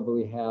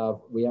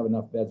have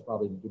enough beds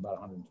probably to do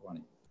about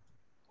 120.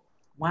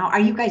 Wow,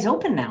 are you guys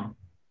open now?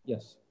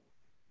 Yes.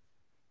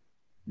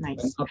 Nice.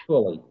 But not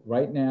fully.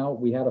 Right now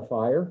we had a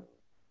fire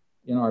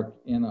in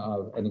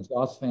an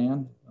exhaust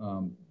fan,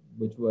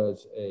 which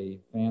was a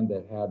fan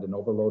that had an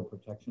overload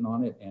protection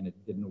on it, and it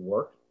didn't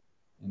work.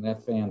 And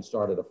that fan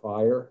started a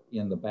fire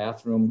in the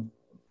bathroom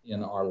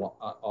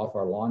off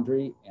our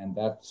laundry, and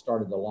that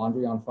started the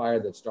laundry on fire,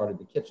 that started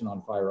the kitchen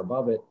on fire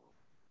above it.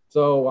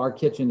 So our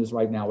kitchen is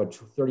right now a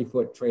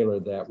 30-foot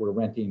trailer that we're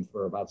renting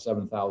for about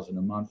 $7,000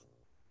 a month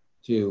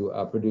to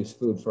produce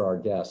food for our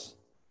guests.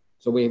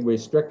 So we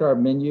restrict our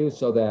menu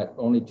so that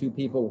only 2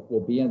 people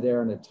will be in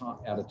there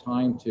at a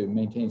time to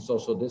maintain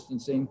social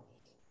distancing.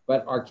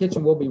 But our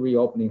kitchen will be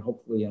reopening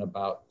hopefully in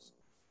about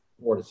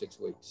 4 to 6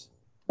 weeks.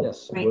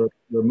 Yes, right.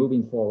 We're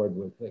moving forward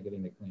with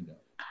getting it cleaned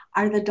up.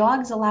 Are the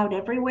dogs allowed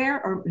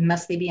everywhere, or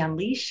must they be on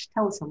leash?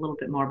 Tell us a little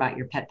bit more about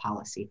your pet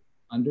policy.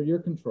 Under your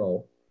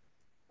control,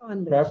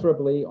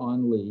 preferably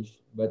on leash,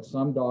 but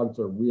some dogs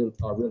are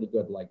really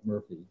good, like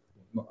Murphy.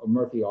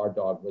 Murphy, our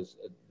dog, was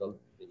the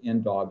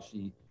in dog.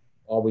 She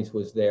always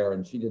was there,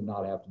 and she did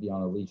not have to be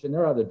on a leash. And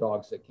there are other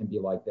dogs that can be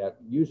like that.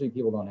 Usually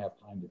people don't have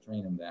time to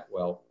train them that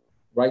well.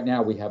 Right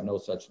now we have no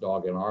such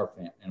dog in our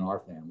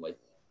family.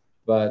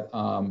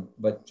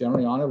 But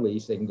generally on a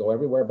leash, they can go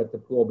everywhere but the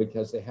pool,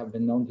 because they have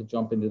been known to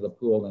jump into the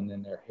pool and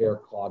then their hair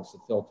clogs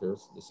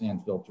the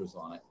sand filters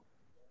on it.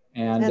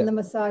 And the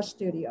massage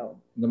studio.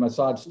 The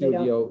massage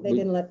studio. They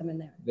didn't let them in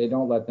there. They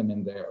don't let them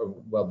in there.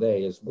 Well,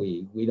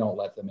 we don't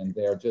let them in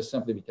there, just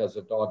simply because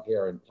of dog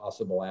hair and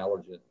possible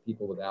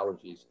people with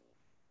allergies.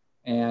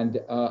 And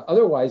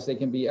otherwise, they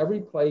can be every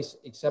place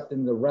except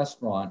in the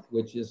restaurant,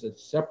 which is a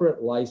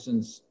separate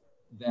license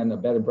than a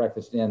bed and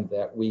breakfast inn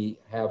that we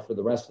have for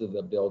the rest of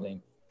the building,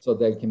 so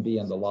they can be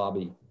in the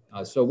lobby.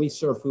 So we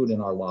serve food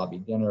in our lobby.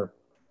 Dinner,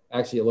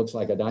 actually it looks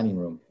like a dining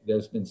room.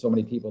 There's been so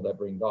many people that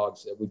bring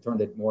dogs that we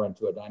turned it more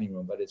into a dining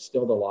room, but it's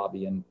still the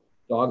lobby, and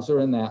dogs are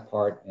in that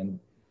part, and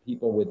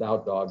people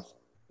without dogs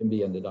can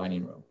be in the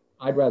dining room.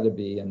 I'd rather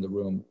be in the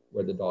room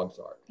where the dogs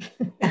are. It's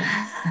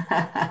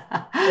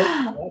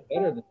a lot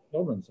better than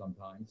children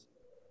sometimes.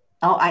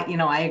 Oh,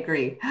 I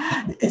agree.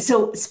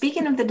 So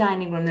speaking of the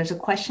dining room, there's a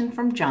question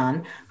from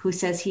John who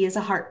says he is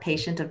a heart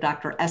patient of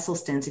Dr.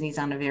 Esselstyn's and he's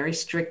on a very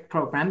strict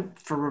program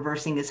for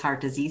reversing his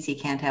heart disease. He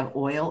can't have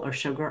oil or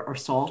sugar or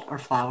salt or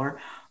flour.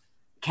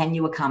 Can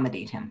you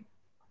accommodate him?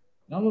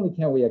 Not only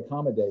can we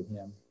accommodate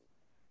him,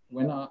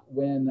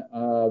 when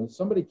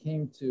somebody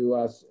came to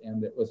us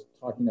and it was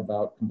talking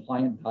about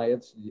compliant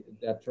diets,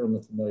 that term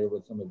is familiar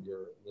with some of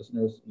your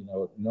listeners,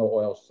 no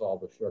oil,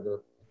 salt, or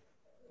sugar.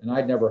 And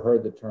I'd never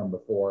heard the term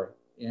before.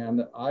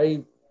 And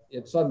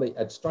it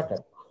struck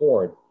a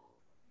chord.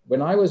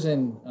 When I was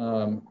in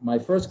my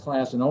first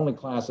class and only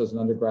class as an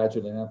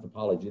undergraduate in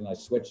anthropology, and I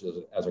switched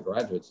as a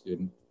graduate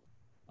student,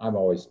 I've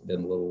always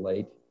been a little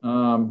late.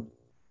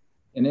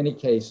 In any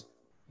case,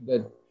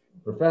 the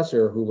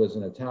professor, who was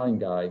an Italian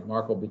guy,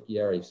 Marco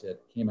Bicchieri,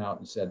 came out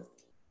and said,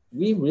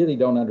 we really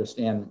don't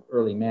understand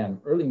early man.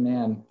 Early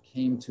man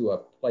came to a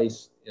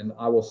place, and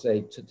I will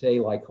say today,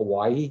 like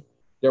Hawaii.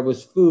 There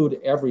was food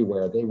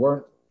everywhere. They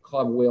weren't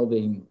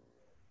club-wielding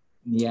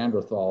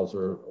Neanderthals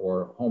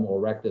or Homo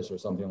erectus or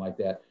something like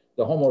that.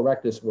 The Homo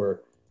erectus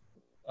were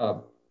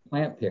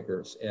plant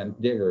pickers and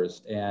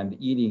diggers and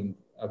eating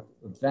a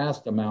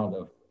vast amount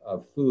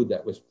of food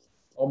that was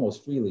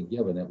almost freely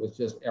given. It was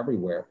just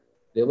everywhere.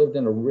 They lived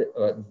in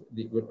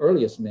the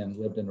earliest men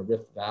lived in a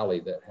Rift Valley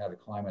that had a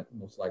climate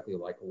most likely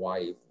like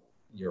Hawaii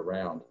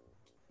year-round,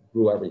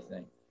 grew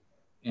everything.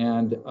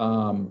 And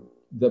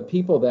the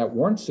people that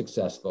weren't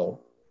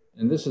successful,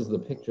 and this is the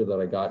picture that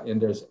I got,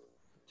 and there's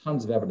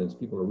tons of evidence,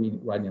 people are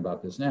writing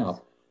about this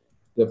now,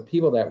 the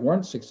people that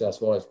weren't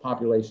successful as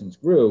populations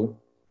grew,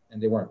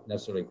 and they weren't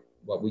necessarily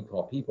what we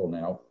call people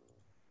now,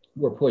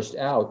 were pushed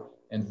out,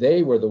 and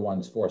they were the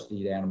ones forced to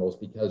eat animals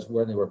because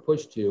when they were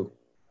pushed to,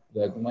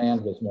 the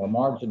land was more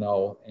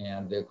marginal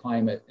and the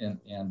climate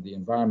and the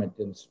environment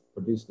didn't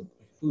produce the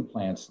food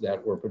plants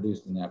that were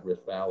produced in that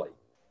Rift Valley.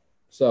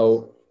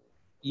 So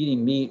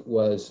eating meat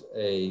was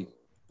a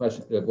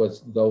question,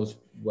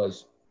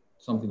 was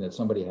something that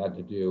somebody had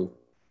to do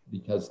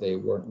because they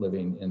weren't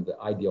living in the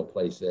ideal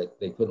place that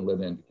they couldn't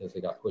live in because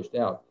they got pushed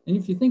out. And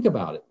if you think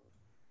about it,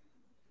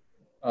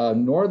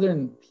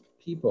 northern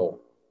people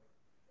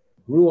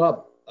grew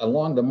up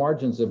along the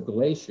margins of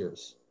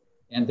glaciers,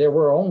 and there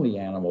were only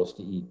animals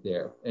to eat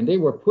there. And they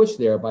were pushed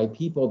there by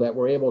people that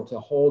were able to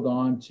hold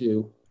on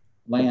to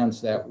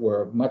lands that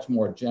were much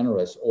more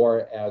generous,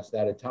 or as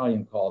that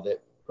Italian called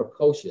it,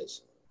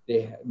 precocious.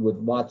 They had, with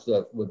lots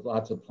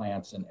of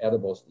plants and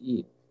edibles to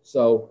eat.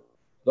 So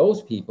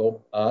those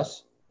people,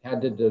 us, had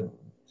to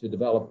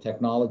develop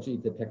technology,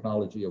 the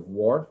technology of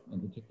war in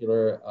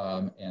particular,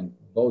 and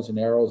bows and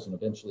arrows, and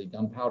eventually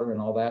gunpowder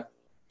and all that,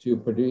 to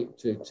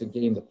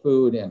gain the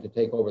food and to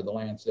take over the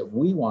lands that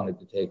we wanted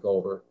to take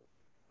over,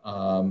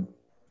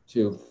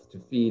 to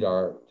feed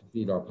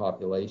our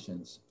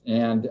populations.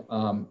 And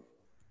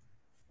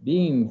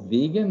being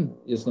vegan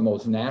is the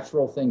most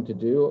natural thing to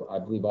do. I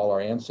believe all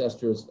our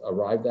ancestors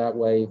arrived that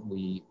way.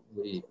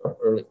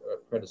 Early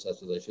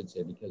predecessors, I should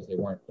say, because they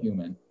weren't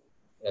human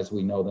as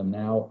we know them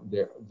now.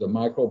 The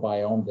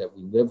microbiome that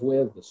we live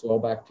with, the soil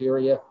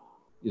bacteria,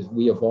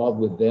 we evolved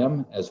with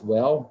them as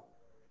well.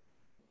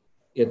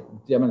 It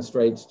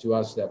demonstrates to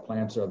us that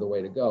plants are the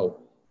way to go.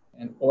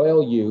 And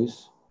oil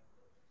use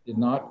did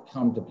not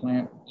come to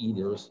plant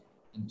eaters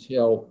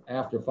until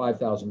after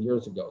 5,000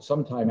 years ago,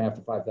 sometime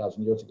after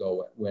 5,000 years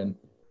ago, when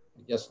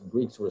I guess the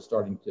Greeks were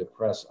starting to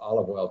press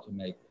olive oil to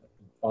make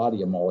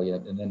body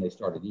emollient, and then they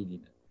started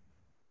eating it.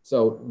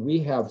 So we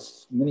have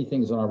many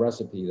things on our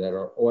recipe that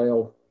are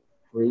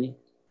oil-free,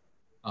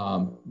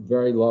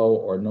 very low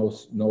or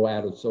no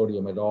added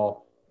sodium at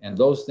all. And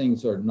those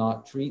things are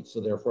not treats, so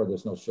therefore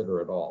there's no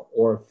sugar at all,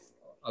 or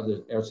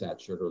other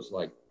ersatz sugars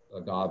like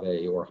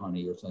agave or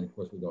honey or something. Of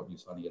course, we don't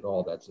use honey at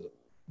all. That's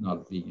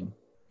not vegan.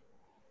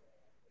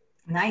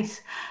 Nice.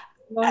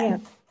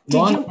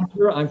 Long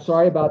answer. I'm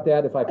sorry about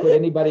that. If I put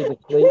anybody to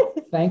sleep,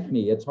 thank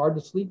me. It's hard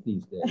to sleep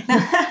these days.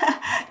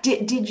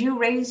 Did you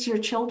raise your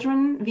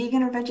children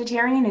vegan or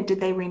vegetarian, and did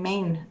they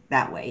remain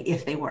that way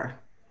if they were?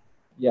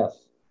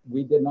 Yes,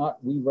 we did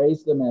not. We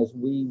raised them as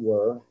we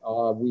were.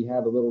 We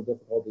had a little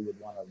difficulty with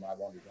one of them. I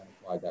won't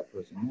identify that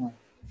person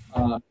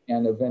now.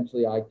 And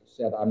eventually I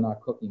said, I'm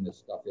not cooking this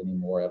stuff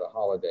anymore at a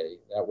holiday.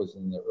 That was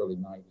in the early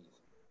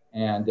 90s.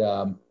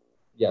 And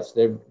yes,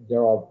 they're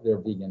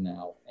vegan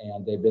now,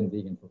 and they've been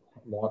vegan for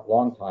a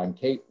long time.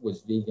 Kate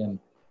was vegan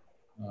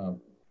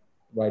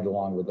right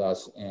along with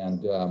us,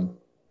 and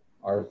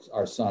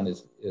our son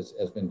has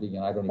been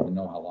vegan. I don't even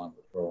know how long,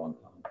 but for a long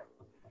time.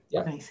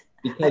 Yeah, nice.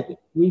 Because if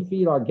we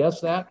feed our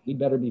guests that, we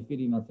better be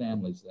feeding our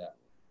families that.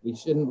 We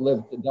shouldn't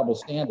live the double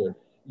standard.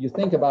 You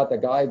think about the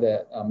guy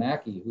that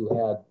Mackey, who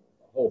had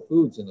Whole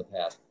Foods in the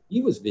past.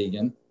 He was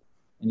vegan,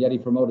 and yet he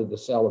promoted the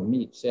sale of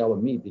meat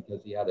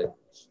because he had a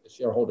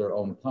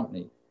shareholder-owned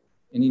company.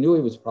 And he knew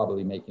he was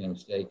probably making a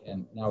mistake,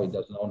 and now he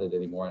doesn't own it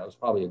anymore. And it was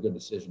probably a good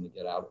decision to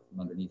get out from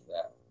underneath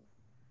that.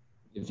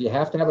 If you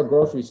have to have a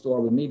grocery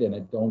store with meat in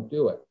it, don't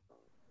do it.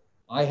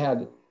 I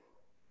had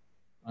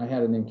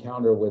an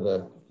encounter with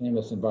a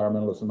famous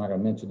environmentalist, I'm not going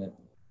to mention it,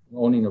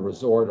 owning a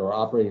resort or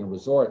operating a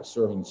resort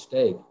serving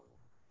steak.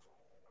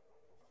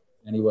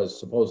 And he was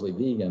supposedly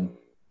vegan.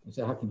 I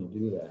said, how can you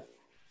do that?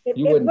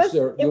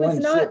 It was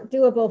not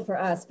doable for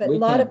us, but a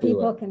lot of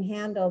people can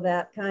handle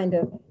that kind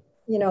of,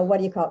 you know, what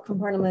do you call it?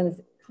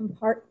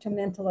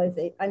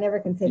 Compartmentalization. I never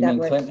can say that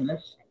word.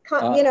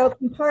 You know,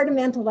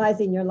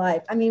 compartmentalizing your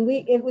life. I mean,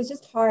 it was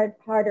just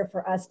harder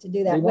for us to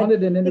do that. We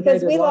wanted an innovative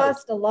because we life.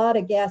 lost a lot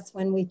of guests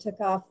when we took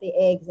off the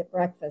eggs at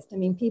breakfast. I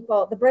mean,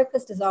 the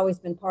breakfast has always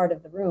been part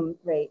of the room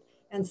rate.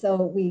 And so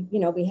we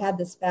had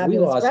this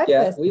fabulous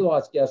breakfast. We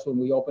lost guests when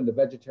we opened a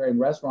vegetarian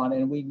restaurant,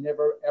 and we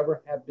never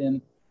ever had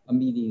been a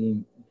meat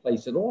eating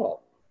place at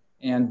all.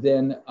 And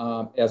then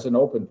as an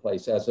open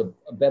place, as a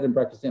bed and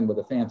breakfast inn with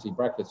a fancy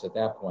breakfast at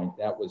that point,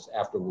 that was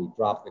after we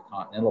dropped the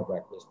continental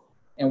breakfast.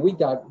 And we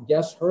got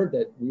guests heard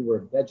that we were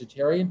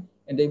vegetarian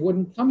and they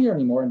wouldn't come here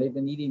anymore. And they've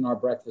been eating our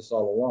breakfast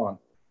all along.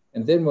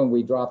 And then when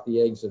we dropped the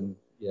eggs and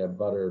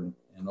butter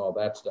and all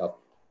that stuff,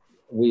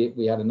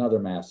 we had another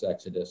mass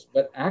exodus.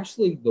 But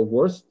actually the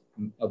worst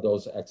of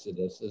those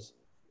exoduses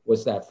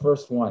was that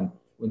first one,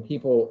 when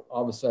people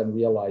all of a sudden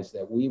realized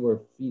that we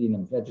were feeding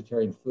them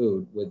vegetarian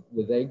food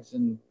with eggs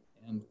and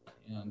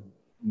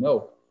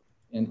milk.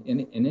 And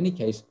in any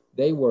case,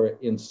 they were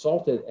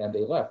insulted and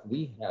they left.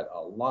 We had a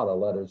lot of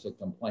letters of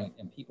complaint,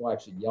 and people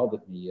actually yelled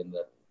at me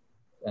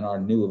in our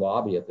new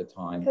lobby at the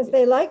time. Because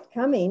they liked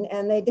coming,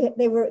 and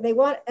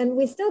and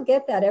we still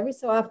get that every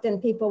so often.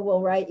 People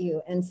will write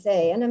you and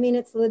say, and I mean,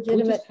 it's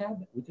legitimate.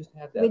 We just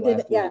had that. We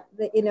did, yeah.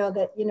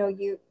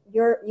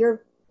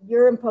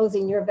 You're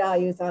imposing your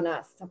values on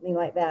us, something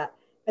like that.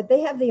 But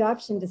they have the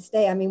option to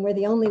stay. I mean, we're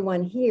the only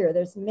one here.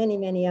 There's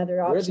many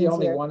other options. We're the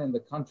only one in the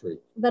country.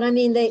 But I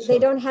mean, they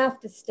don't have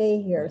to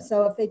stay here. Yeah.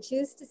 So if they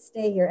choose to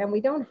stay here, and we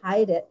don't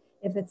hide it,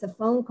 if it's a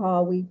phone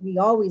call, we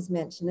always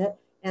mention it,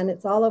 and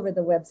it's all over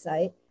the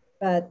website.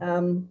 But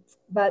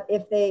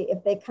if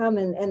they come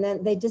and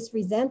then they just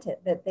resent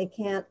it, that they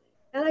can't.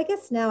 And I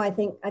guess now I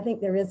think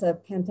there is a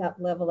pent up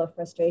level of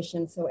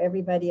frustration. So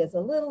everybody is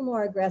a little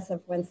more aggressive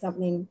when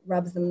something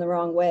rubs them the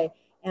wrong way.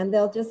 And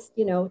they'll just,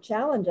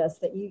 challenge us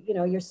that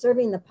you're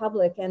serving the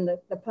public, and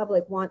the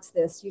public wants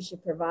this, you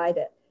should provide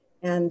it,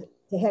 and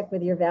to heck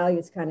with your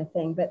values kind of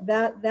thing. But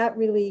that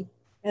really,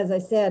 as I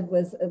said,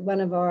 was one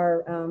of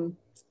our,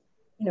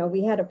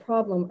 we had a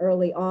problem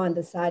early on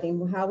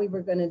deciding how we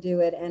were going to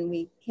do it. And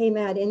we came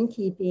at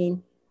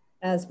innkeeping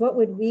as what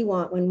would we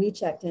want when we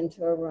checked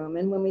into a room.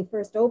 And when we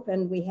first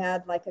opened, we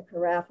had like a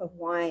carafe of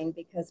wine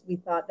because we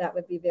thought that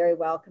would be very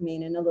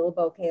welcoming, and a little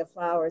bouquet of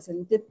flowers,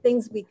 and did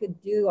things we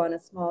could do on a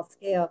small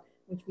scale,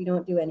 which we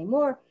don't do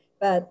anymore.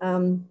 But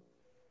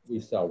we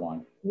sell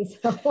wine. We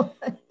sell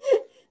wine.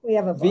 We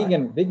have a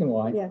vegan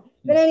wine. Yeah.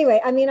 But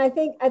anyway, I mean, I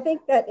think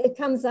that it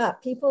comes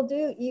up. People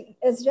do,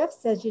 as Jeff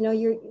says,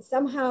 you're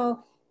somehow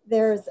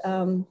there's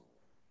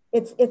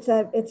it's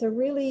a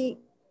really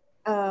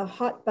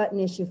hot button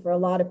issue for a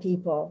lot of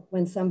people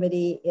when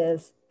somebody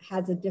has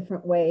a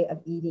different way of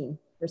eating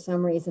for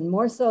some reason,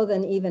 more so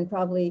than even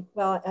probably,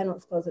 well, I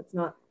don't suppose it's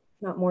not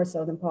more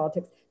so than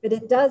politics, but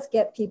it does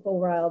get people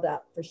riled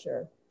up for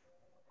sure.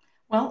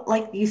 Well,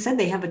 like you said,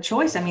 they have a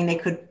choice. I mean, they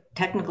could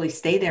technically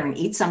stay there and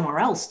eat somewhere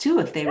else too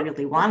if they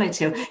really wanted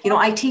to.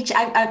 I teach,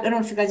 I don't know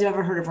if you guys have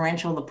ever heard of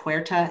Rancho La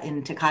Puerta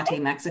in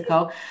Tecate,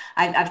 Mexico.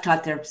 I've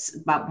taught there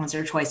about once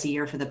or twice a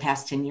year for the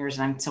past 10 years,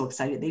 and I'm so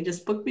excited. They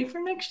just booked me for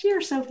next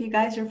year. So if you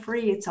guys are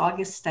free, it's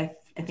August, I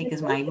think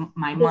is my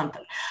month.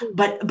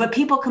 But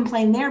people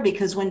complain there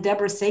because when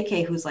Deborah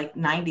Seke, who's like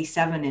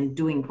 97 and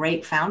doing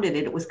great, founded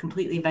it, it was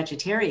completely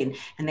vegetarian,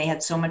 and they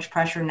had so much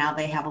pressure. Now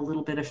they have a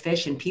little bit of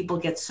fish, and people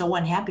get so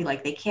unhappy,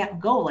 like they can't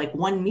go like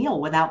one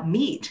meal without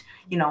meat,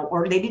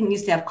 or they didn't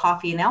used to have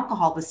coffee and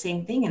alcohol, the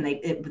same thing. And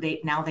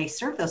now they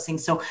serve those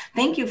things. So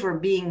thank you for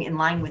being in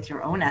line with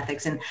your own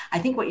ethics. And I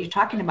think what you're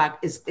talking about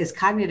is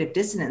cognitive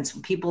dissonance.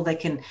 People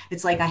that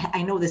it's like,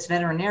 I know this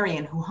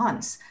veterinarian who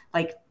hunts,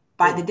 like,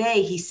 by the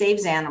day, he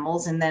saves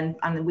animals, and then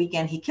on the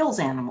weekend, he kills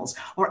animals.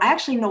 Or I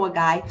actually know a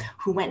guy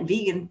who went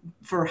vegan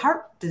for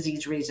heart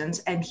disease reasons,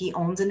 and he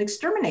owns an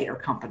exterminator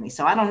company.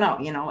 So I don't know,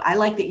 I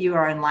like that you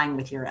are in line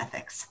with your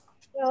ethics.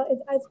 Well,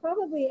 it's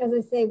probably, as I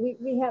say,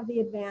 we have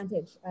the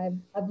advantage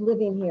of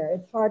living here.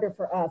 It's harder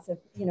for us if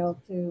you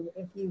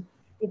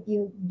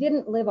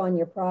didn't live on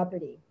your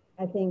property,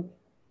 I think.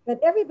 But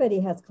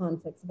everybody has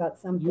conflicts about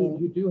something.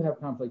 You do have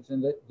conflicts,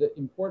 and the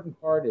important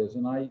part is,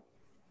 and I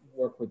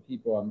work with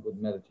people with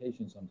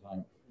meditation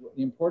sometimes,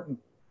 the important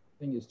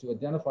thing is to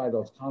identify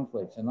those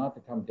conflicts and not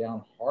to come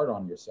down hard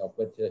on yourself,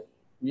 but to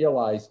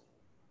realize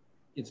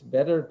it's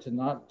better to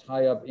not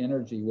tie up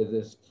energy with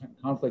this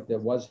conflict that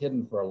was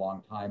hidden for a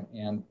long time,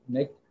 and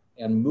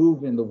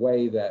move in the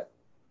way that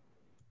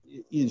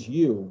is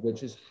you,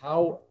 which is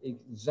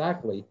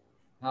exactly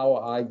how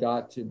I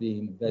got to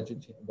being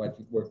vegetarian. What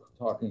we're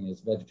talking is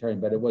vegetarian,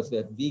 but it was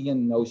that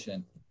vegan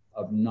notion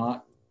of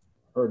not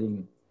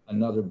hurting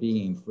another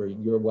being for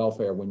your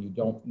welfare when you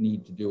don't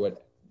need to do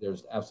it.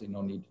 There's absolutely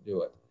no need to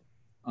do it.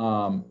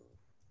 And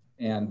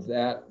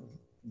that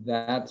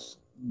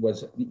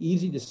was an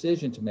easy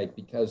decision to make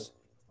because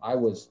I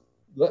was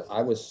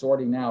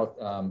sorting out,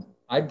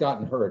 I'd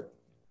gotten hurt,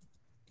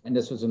 and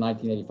this was in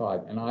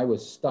 1985, and I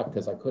was stuck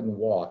because I couldn't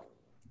walk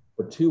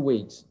for 2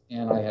 weeks,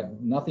 and I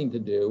had nothing to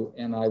do,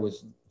 and I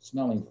was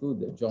smelling food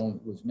that Joan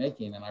was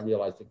making, and I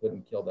realized I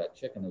couldn't kill that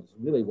chicken. It was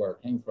really where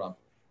it came from.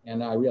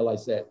 And I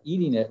realized that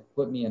eating it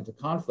put me into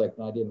conflict,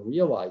 and I didn't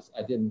realize,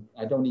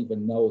 I don't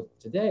even know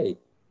today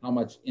how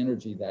much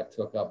energy that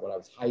took up, what I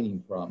was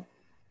hiding from.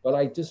 But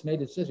I just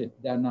made a decision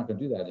that I'm not going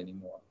to do that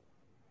anymore.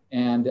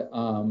 And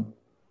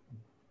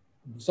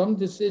some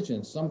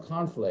decisions, some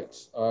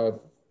conflicts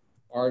are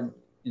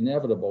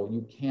inevitable.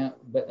 You can't,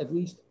 but at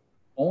least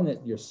own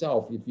it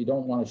yourself. If you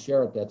don't want to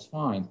share it, that's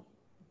fine.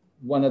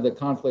 One of the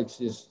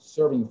conflicts is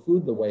serving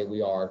food the way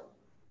we are,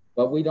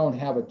 but we don't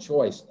have a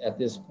choice at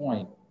this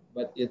point.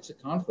 But it's a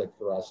conflict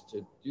for us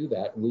to do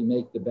that. We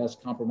make the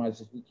best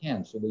compromises we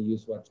can. So we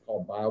use what's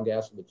called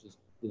biogas, which is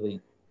really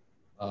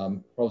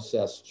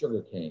processed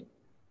sugar cane,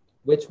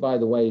 which, by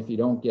the way, if you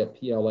don't get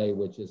PLA,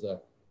 which is a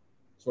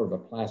sort of a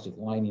plastic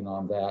lining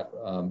on that,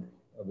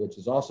 which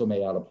is also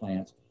made out of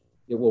plants,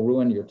 it will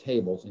ruin your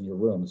tables in your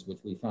rooms,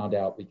 which we found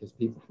out because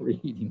people were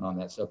eating on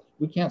that. So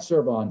we can't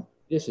serve on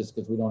dishes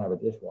because we don't have a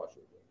dishwasher.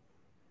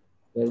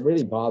 But it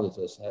really bothers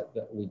us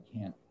that we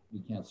can't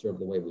serve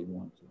the way we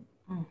want to.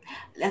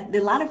 A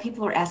lot of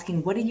people are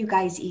asking, what do you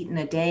guys eat in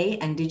a day?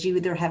 And did you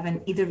either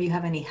of you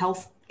have any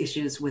health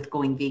issues with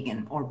going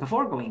vegan or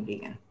before going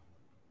vegan?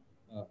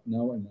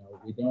 No and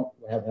no. We don't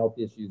have health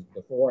issues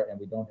before, and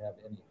we don't have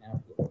any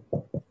after.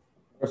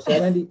 We're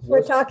 70.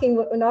 We're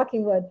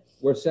knocking wood.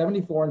 We're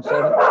 74 and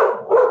 70.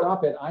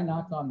 Stop it. I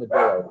knocked on the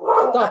door.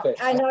 Stop it.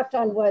 I knocked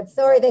on wood.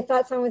 Sorry, they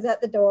thought someone was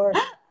at the door.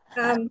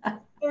 Sorry,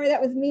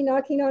 that was me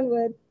knocking on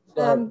wood.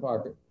 Sorry,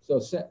 Parker. So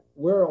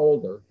we're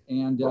older,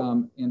 and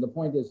the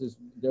point is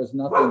there's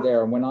nothing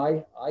there. And when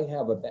I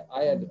had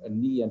a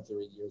knee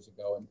injury years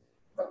ago, and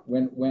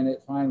when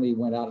it finally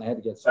went out and I had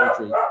to get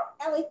surgery.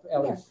 Ellie,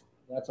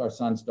 that's our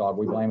son's dog.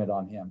 We blame it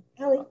on him.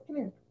 Ellie, come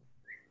here.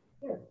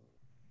 Here.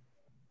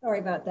 Sorry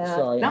about that.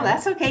 Sorry. No,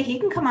 that's okay. He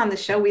can come on the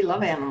show. We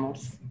love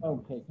animals.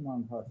 Okay, come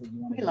on, Parker.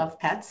 We love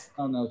pets.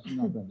 Oh no, she's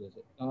not going to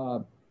visit.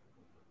 You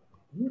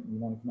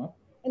want to come up?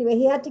 Anyway,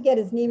 he had to get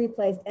his knee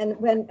replaced, and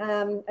when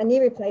a knee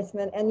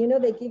replacement, and you know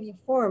they give you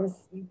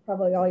forms, you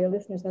probably all your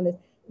listeners know this,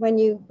 when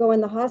you go in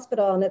the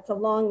hospital, and it's a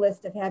long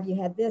list of have you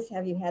had this,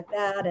 have you had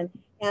that,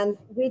 and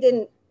we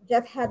didn't,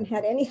 Jeff hadn't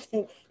had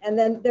anything, and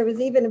then there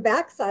was even a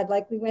backside,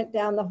 like we went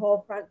down the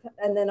whole front,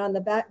 and then on the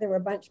back there were a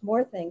bunch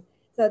more things.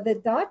 So the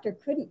doctor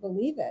couldn't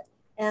believe it.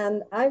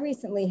 And I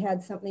recently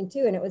had something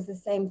too, and it was the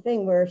same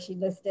thing where she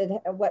listed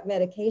what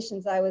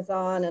medications I was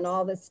on and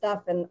all this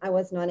stuff, and I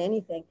wasn't on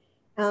anything.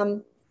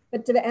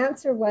 But to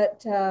answer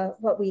what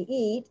we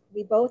eat,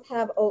 we both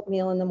have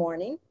oatmeal in the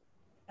morning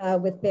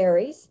with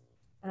berries.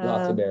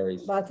 Lots of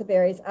berries. Lots of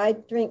berries. I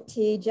drink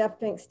tea, Jeff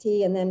drinks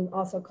tea, and then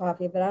also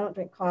coffee, but I don't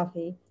drink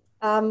coffee.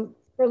 For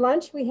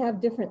lunch, we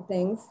have different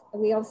things.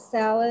 We have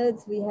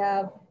salads,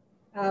 well,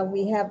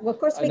 of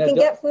course, we can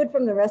get food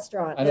from the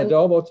restaurant. An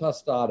adobo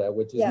tostada,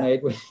 which is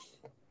made with,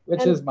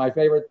 which is my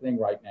favorite thing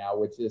right now,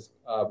 which is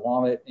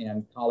walnut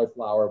and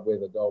cauliflower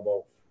with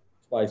adobo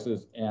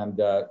spices and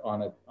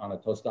on a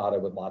tostada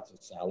with lots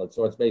of salad.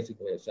 So it's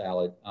basically a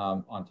salad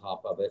on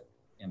top of it,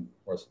 and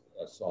of course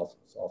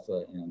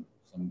salsa and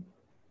some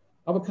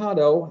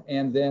avocado.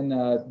 And then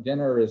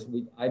dinner is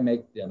I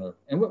make dinner,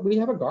 and we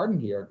have a garden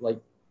here. Like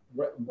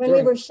when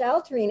we were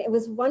sheltering, it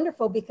was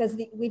wonderful because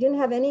we didn't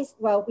have any.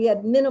 Well, we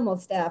had minimal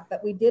staff,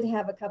 but we did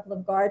have a couple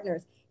of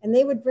gardeners, and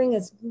they would bring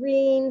us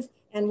greens.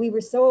 And we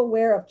were so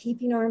aware of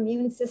keeping our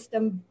immune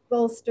system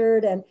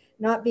bolstered and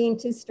not being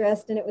too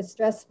stressed. And it was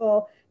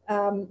stressful.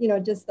 You know,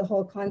 just the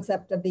whole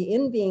concept of the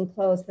inn being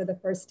closed for the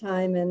first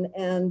time,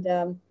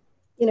 and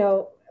you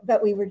know,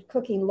 but we were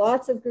cooking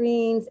lots of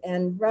greens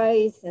and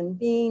rice and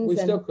beans. We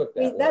still cook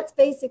that. That's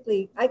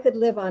basically, I could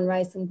live on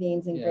rice and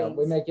beans and greens.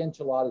 We make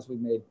enchiladas. We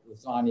made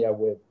lasagna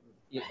with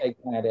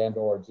eggplant and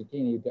or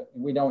zucchini.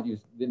 We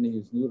didn't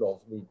use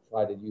noodles. We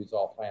try to use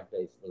all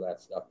plant-based for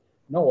that stuff.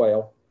 No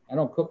oil. I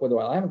don't cook with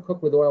oil. I haven't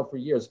cooked with oil for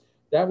years.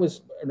 That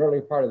was an early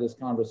part of this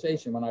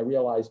conversation when I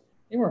realized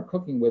they weren't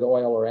cooking with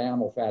oil or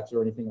animal fats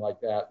or anything like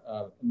that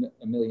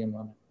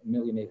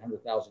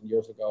 1,800,000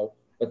 years ago,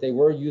 but they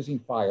were using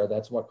fire.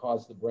 That's what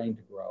caused the brain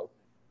to grow,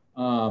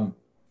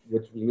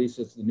 which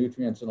releases the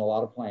nutrients in a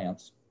lot of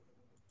plants.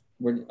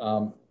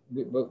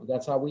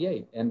 That's how we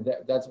ate. And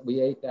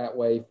we ate that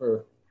way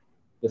for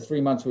the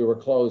 3 months we were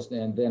closed,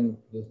 and then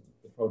the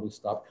produce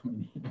stopped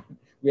coming in.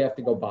 We have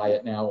to go buy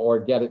it now or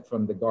get it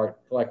from the garden,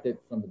 collect it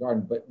from the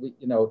garden. But we,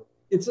 you know,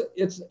 it's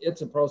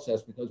a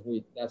process because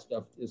that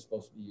stuff is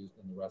supposed to be used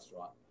in the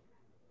restaurant.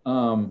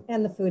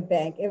 And the food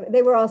bank.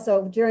 They were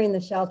also, during the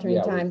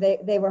sheltering time,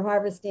 they were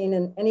harvesting,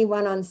 and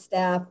anyone on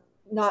staff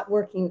not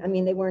working, I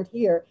mean, they weren't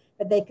here,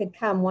 but they could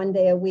come one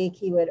day a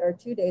week, or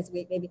 2 days a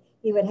week, maybe,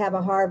 he would have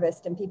a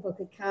harvest and people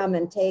could come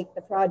and take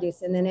the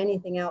produce, and then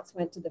anything else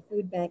went to the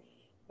food bank.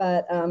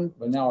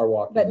 But now our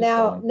walk. But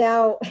now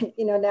now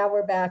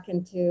we're back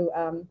into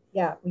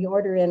we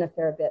order in a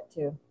fair bit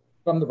too.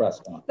 From the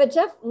restaurant. But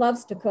Jeff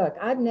loves to cook.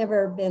 I've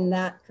never been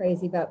that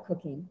crazy about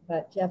cooking,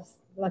 but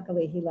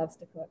luckily he loves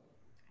to cook.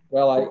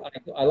 Well,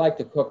 I like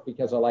to cook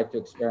because I like to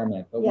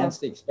experiment. But once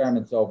the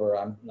experiment's over,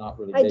 I'm not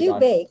really big on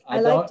bake. I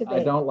like to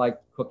bake. I don't like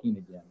cooking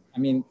again. I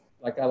mean,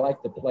 like I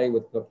like to play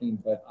with cooking,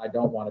 but I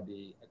don't want to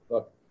be a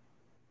cook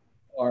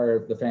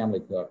or the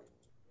family cook.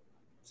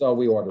 So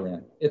we order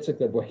in. It's a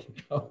good way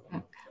to go.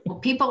 Well,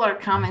 people are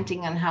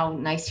commenting on how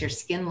nice your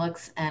skin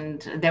looks, and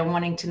they're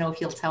wanting to know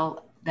if you'll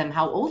tell them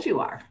how old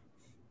you are.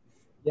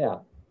 Yeah.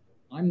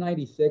 I'm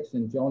 96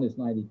 and Joan is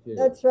 92.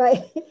 That's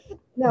right.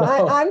 No.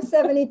 I'm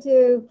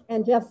 72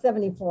 and Jeff's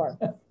 74.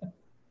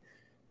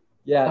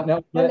 Yeah,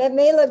 no. And it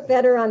may look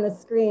better on the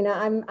screen.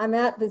 I'm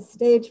at the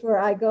stage where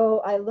I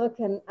look,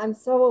 and I'm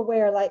so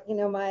aware, like,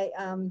 my,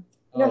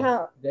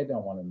 how they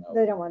don't want to know.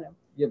 They don't want to know.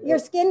 Your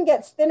skin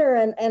gets thinner,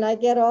 and I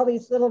get all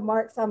these little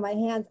marks on my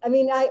hands. I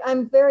mean,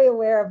 I'm very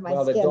aware of my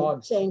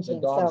skin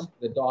changing.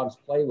 The dogs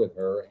play with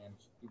her, and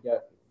you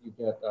get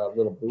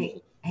little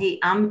bruises. Hey,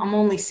 I'm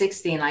only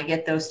 60 and I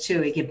get those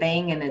too. I get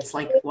bang and it's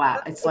like,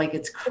 wow,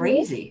 it's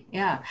crazy.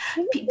 Yeah.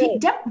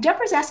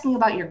 Deborah's asking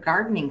about your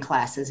gardening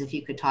classes, if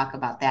you could talk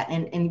about that.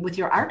 And with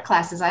your art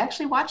classes, I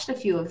actually watched a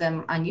few of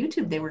them on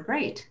YouTube. They were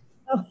great.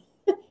 Oh,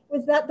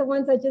 was that the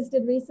ones I just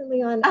did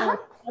recently on? I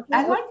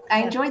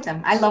enjoyed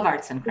them. I love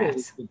arts and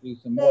crafts. To do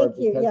some more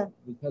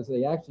because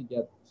they actually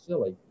get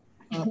silly.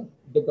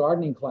 The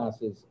gardening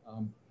classes,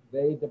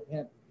 they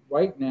depend.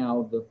 Right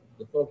now, the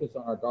focus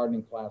on our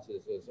gardening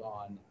classes is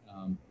on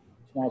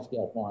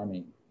small-scale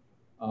farming,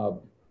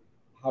 how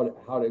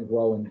to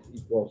grow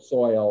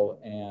soil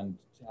and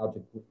how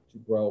to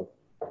grow.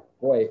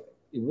 Boy,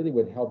 it really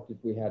would help if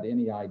we had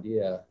any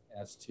idea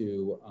as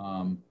to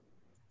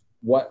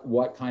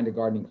what kind of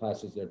gardening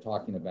classes they're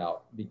talking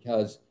about,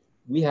 because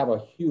we have a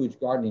huge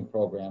gardening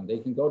program. They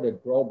can go to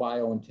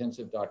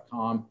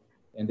growbiointensive.com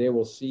and they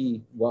will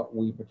see what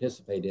we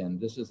participate in.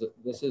 This is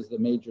the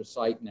major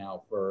site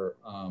now for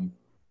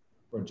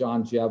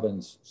John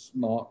Jevons'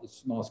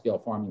 small scale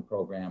farming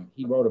program.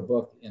 He wrote a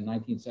book in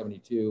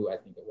 1972, I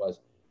think it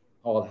was,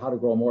 called How to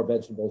Grow More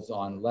Vegetables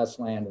on Less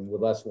Land and with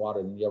Less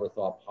Water Than You Ever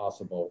Thought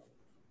Possible.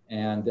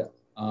 And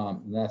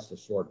that's the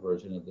short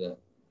version of the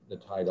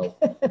title.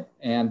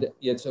 And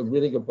it's a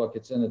really good book.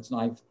 It's in its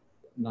ninth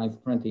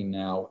printing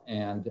now,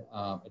 and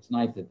it's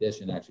 9th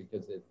edition actually,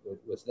 because it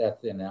was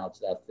that thin, now it's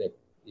that thick.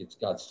 It's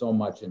got so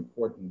much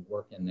important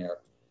work in there.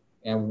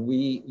 And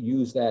we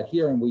use that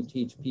here, and we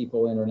teach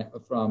people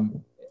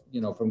from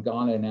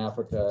Ghana and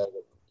Africa,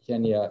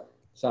 Kenya,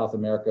 South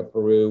America,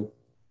 Peru,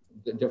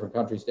 the different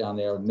countries down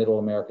there, Middle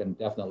America, and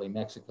definitely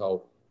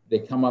Mexico. They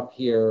come up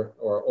here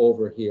or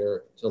over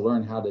here to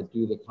learn how to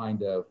do the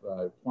kind of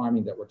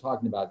farming that we're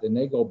talking about. Then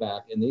they go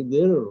back and they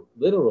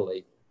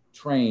literally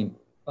train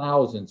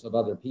thousands of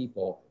other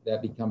people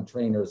that become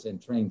trainers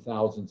and train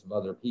thousands of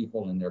other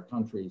people in their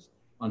countries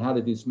on how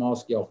to do small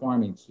scale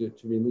farming to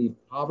relieve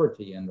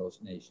poverty in those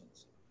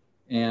nations,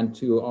 and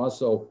to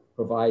also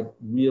provide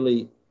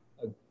really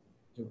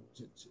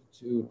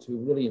to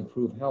really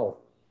improve health.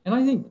 And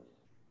I think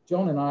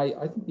Joan and I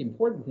think the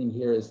important thing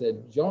here is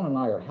that Joan and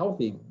I are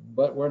healthy,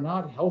 but we're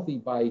not healthy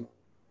by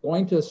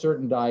going to a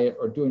certain diet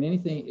or doing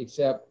anything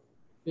except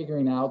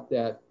figuring out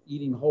that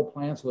eating whole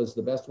plants was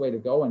the best way to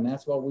go. And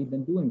that's what we've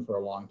been doing for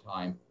a long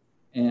time.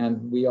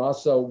 And we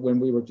also, when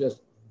we were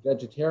just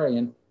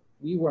vegetarian,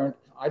 we weren't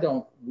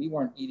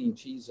eating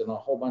cheese and a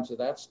whole bunch of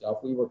that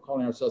stuff. We were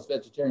calling ourselves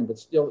vegetarian, but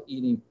still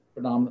eating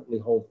predominantly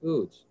whole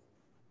foods.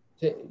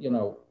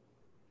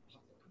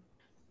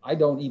 I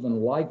don't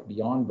even like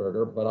Beyond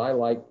Burger, but I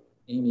like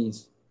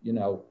Amy's,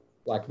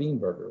 black bean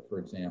burger, for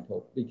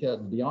example, because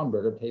Beyond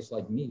Burger tastes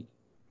like meat.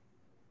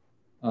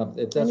 And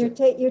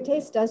your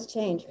taste does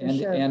change, for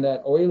sure. And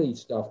that oily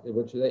stuff,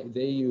 which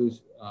they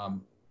use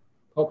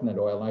coconut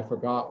oil, and I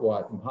forgot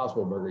what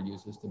Impossible Burger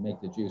uses to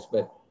make the juice,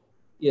 but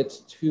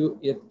it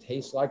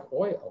tastes like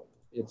oil.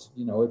 It's,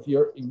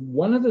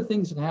 one of the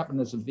things that happen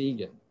as a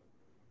vegan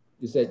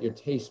is that your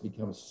taste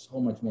becomes so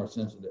much more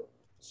sensitive,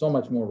 so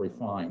much more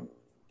refined.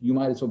 You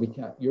might as well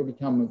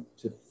become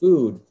to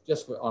food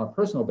just on a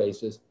personal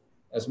basis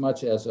as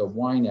much as a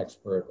wine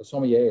expert, a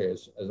sommelier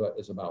is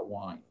about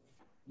wine.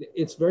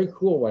 It's very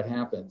cool what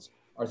happens.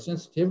 Our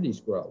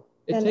sensitivities grow.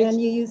 And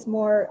you use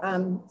more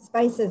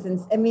spices,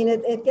 and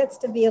it gets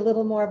to be a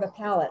little more of a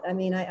palate.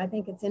 I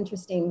think it's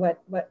interesting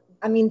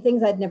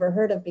things I'd never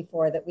heard of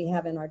before that we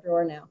have in our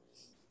drawer now.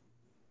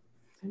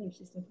 I think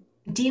she's looking.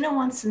 Dina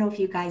wants to know if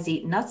you guys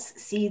eat nuts,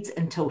 seeds,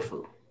 and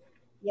tofu.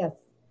 Yes.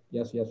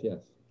 Yes.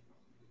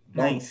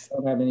 Nice.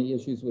 Don't have any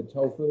issues with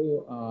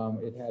tofu.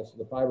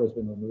 The fiber has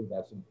been removed.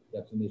 That's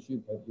an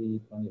issue, but we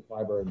eat plenty of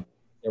fiber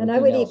and I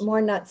would eat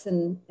more nuts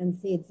and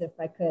seeds if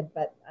I could,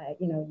 but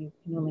you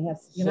can only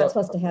have. You're not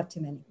supposed to have too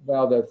many.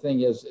 Well, the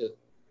thing is,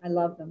 I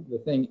love them. The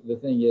thing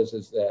is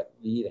that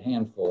you eat a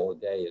handful a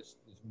day is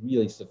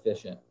really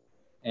sufficient,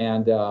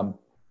 and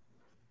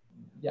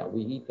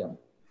we eat them.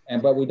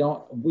 But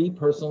we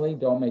personally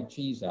don't make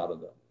cheese out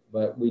of them.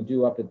 but we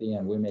do up at the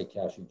end, we make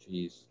cashew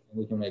cheese, and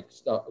we can make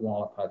stuff,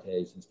 walnut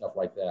pâtés and stuff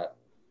like that.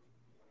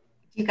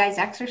 Do you guys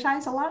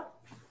exercise a lot?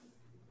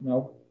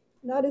 No.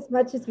 Not as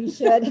much as we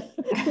should.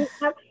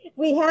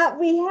 we have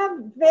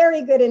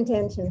very good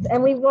intentions,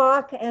 and we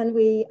walk, and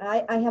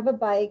I have a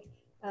bike,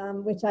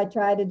 which I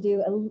try to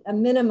do a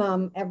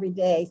minimum every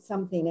day,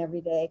 something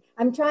every day.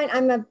 I'm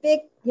a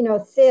big,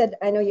 Sid,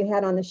 I know you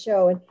had on the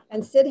show,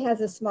 and Sid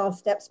has a small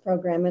steps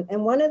program.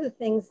 And one of the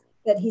things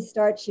that he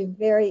starts you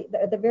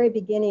at the very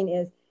beginning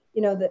is,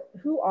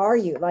 who are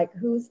you? Like,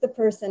 who's the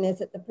person?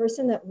 Is it the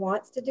person that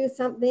wants to do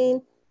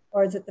something,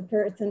 or is it the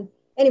person?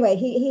 Anyway,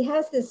 he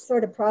has this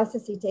sort of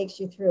process he takes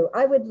you through.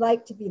 I would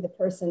like to be the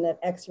person that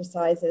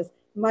exercises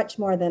much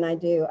more than I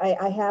do.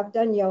 I have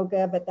done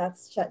yoga, but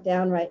that's shut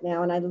down right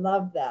now, and I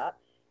love that.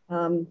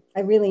 I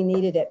really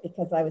needed it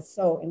because I was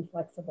so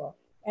inflexible.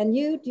 And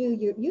you do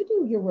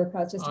your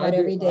workouts just about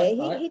every day.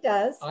 He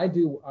does. I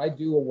do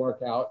a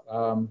workout.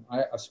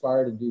 I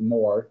aspire to do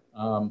more.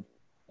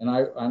 And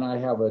I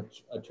have a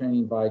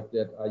training bike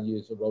that I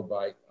use, a road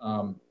bike.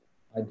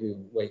 I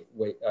do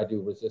I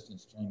do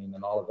resistance training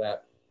and all of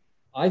that.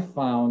 I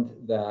found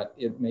that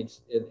it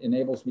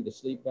enables me to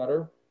sleep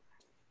better.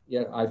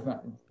 Yet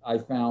I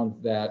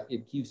found that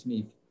it keeps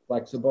me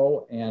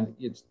flexible, and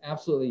it's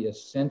absolutely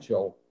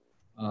essential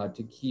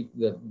to keep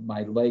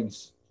my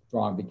legs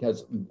strong,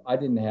 because I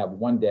didn't have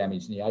one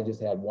damaged knee. I just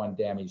had one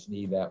damaged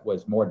knee that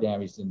was more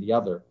damaged than the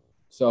other.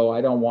 So I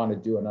don't want to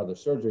do another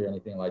surgery or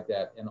anything like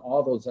that. And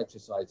all those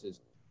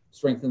exercises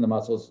strengthen the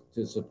muscles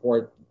to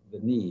support the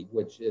knee,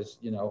 which is,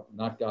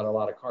 not got a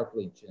lot of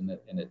cartilage in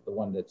it, the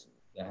one that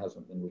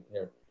hasn't been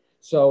repaired.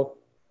 So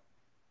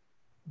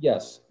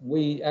yes,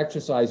 we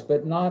exercise,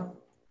 but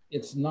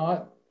it's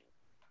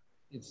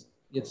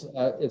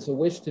a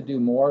wish to do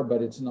more,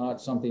 but it's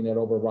not something that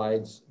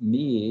overrides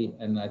me,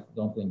 and I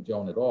don't think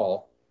Joan at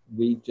all.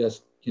 We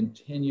just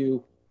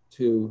continue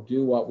to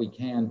do what we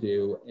can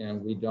do,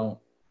 and we don't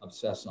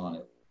obsess on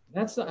it.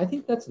 I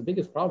think that's the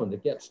biggest problem. To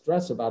get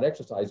stress about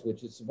exercise,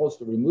 which is supposed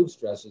to remove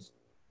stress, is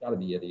got to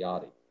be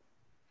idiotic.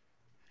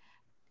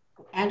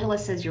 Angela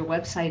says your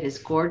website is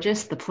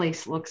gorgeous. The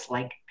place looks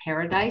like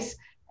paradise.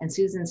 And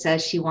Susan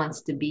says she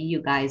wants to be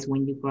you guys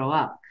when you grow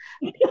up.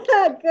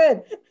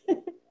 Good.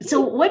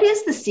 So what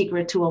is the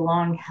secret to a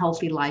long,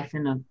 healthy life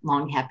and a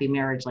long, happy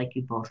marriage like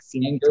you both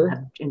seem to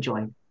have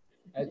enjoyed?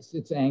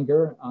 It's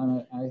anger.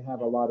 I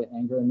have a lot of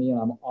anger in me, and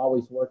I'm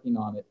always working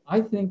on it.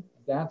 I think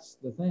that's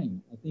the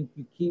thing. I think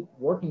you keep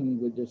working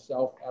with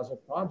yourself as a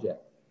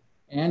project,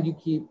 and you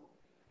keep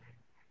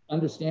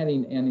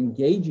understanding and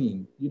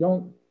engaging. You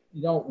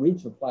don't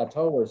reach a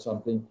plateau or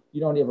something.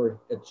 You don't ever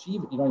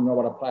achieve it. You don't even know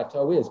what a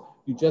plateau is.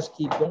 You just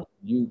keep going.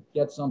 You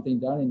get something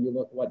done, and you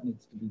look what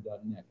needs to be done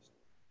next.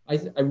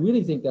 I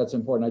really think that's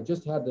important. I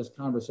just had this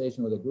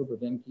conversation with a group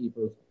of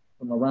innkeepers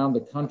from around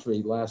the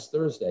country last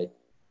Thursday,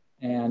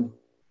 and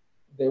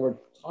they were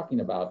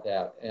talking about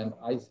that. And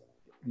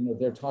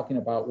they're talking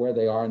about where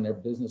they are in their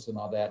business and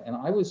all that. And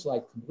I was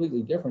like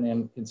completely different.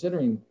 And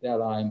considering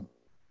that I'm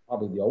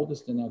probably the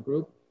oldest in that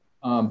group,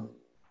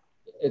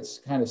 it's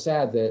kind of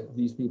sad that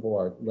these people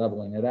are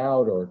leveling it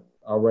out, or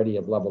already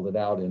have leveled it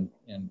out, and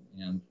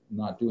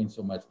not doing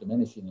so much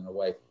diminishing in a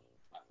way.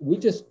 We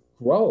just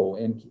grow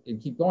and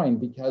keep going,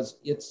 because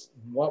it's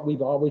what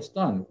we've always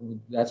done.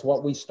 That's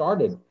what we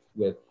started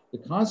with. The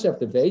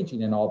concept of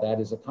aging and all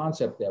that is a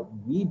concept that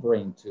we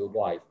bring to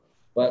life.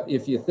 But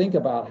if you think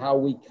about how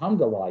we come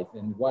to life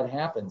and what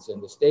happens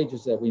and the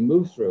stages that we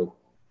move through,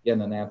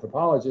 again, an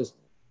anthropologist,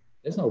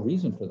 there's no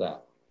reason for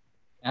that.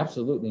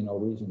 Absolutely no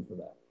reason for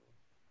that.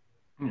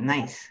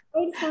 Nice.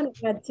 I just want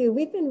to add too,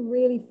 we've been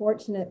really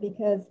fortunate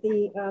because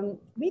we've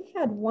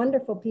had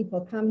wonderful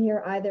people come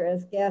here either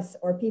as guests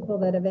or people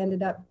that have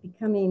ended up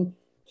becoming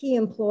key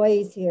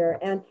employees here.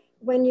 And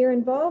when you're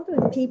involved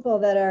with people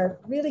that are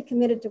really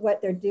committed to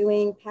what they're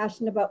doing,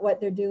 passionate about what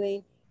they're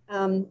doing,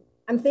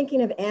 I'm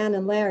thinking of Anne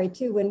and Larry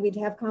too. When we'd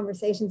have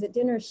conversations at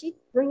dinner, she'd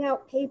bring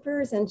out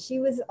papers, and she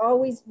was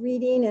always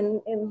reading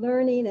and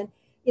learning, and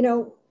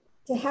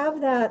to have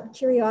that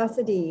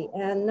curiosity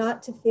and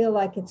not to feel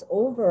like it's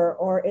over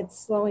or it's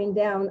slowing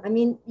down. I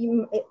mean,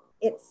 you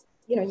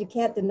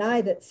can't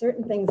deny that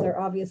certain things are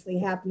obviously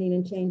happening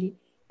and changing,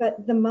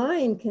 but the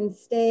mind can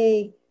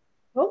stay,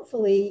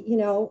 hopefully,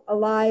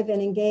 alive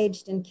and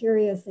engaged and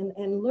curious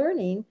and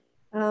learning.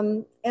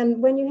 And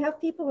when you have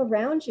people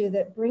around you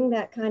that bring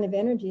that kind of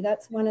energy,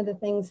 that's one of the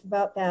things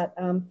about that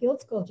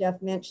field school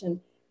Jeff mentioned.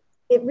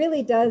 It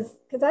really does,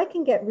 because I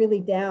can get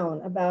really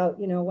down about,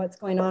 what's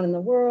going on in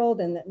the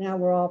world, and that now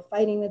we're all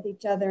fighting with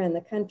each other, and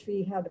the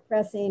country, how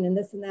depressing, and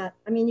this and that.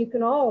 I mean, you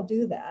can all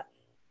do that.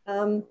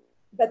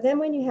 But then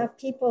when you have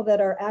people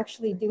that are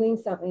actually doing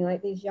something,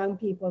 like these young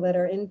people that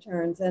are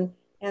interns, and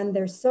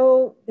they're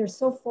so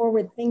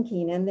forward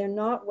thinking, and they're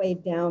not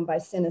weighed down by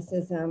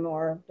cynicism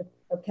or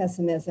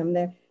pessimism.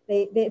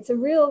 It's a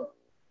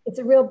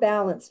real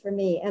balance for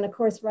me. And of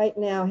course, right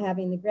now,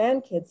 having the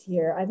grandkids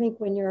here, I think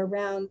when you're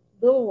around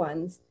little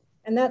ones,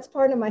 and that's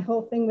part of my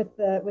whole thing with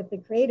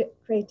the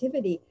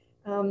creativity,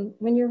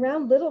 when you're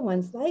around little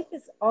ones, life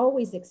is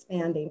always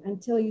expanding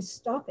until you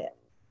stop it.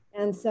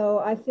 And so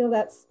I feel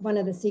that's one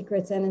of the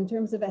secrets. And in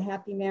terms of a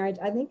happy marriage,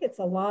 I think it's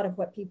a lot of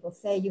what people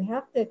say. You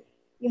have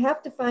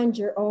to find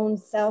your own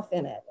self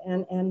in it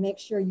and make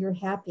sure you're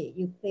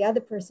happy. The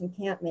other person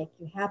can't make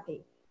you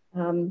happy.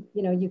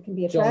 You can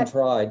be attracted. John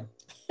tried.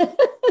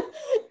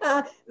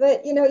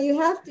 But you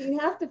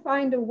have to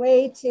find a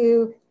way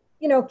to,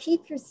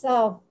 keep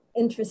yourself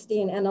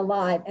interesting and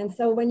alive. And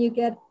so when you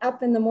get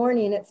up in the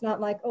morning, it's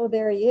not like, oh,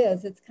 there he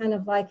is. It's kind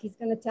of like, he's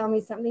going to tell me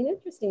something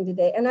interesting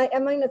today. And I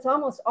mean, it's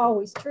almost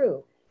always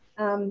true.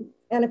 And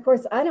of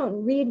course, I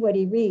don't read what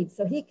he reads,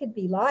 so he could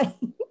be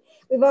lying.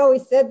 We've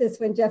always said this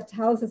when Jeff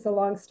tells us a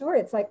long story.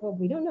 It's like, well,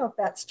 we don't know if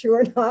that's true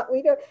or not.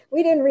 We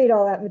didn't read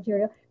all that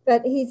material,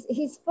 but he's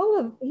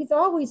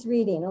always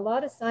reading a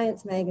lot of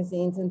science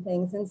magazines and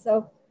things. And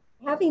so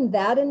having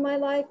that in my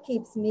life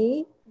keeps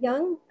me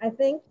young, I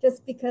think,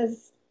 just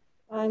because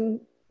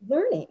I'm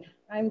learning.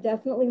 I'm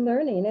definitely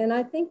learning. And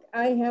I think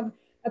I have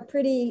a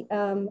pretty,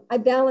 I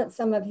balance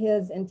some of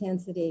his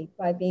intensity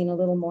by being a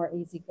little more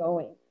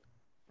easygoing.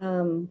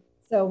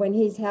 So when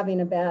he's having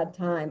a bad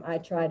time, I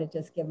try to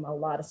just give him a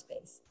lot of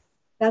space.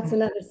 That's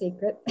another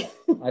secret.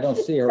 I don't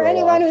see her For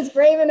anyone who's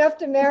brave enough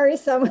to marry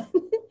someone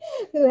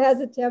who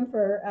has a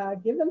temper,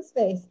 give them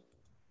space.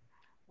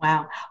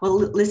 Wow. Well,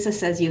 Lisa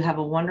says you have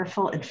a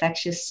wonderful,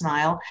 infectious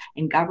smile.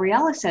 And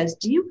Gabriella says,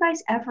 do you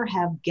guys ever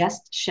have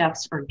guest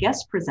chefs or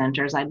guest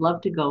presenters? I'd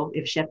love to go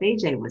if Chef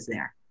AJ was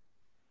there.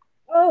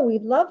 Oh,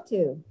 we'd love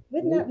to.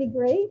 Wouldn't that be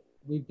great?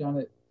 We've done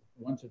it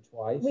once or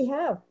twice. We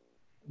have.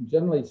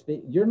 Generally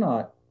speaking, you're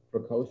not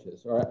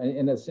precocious, or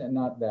in a sense,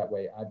 not that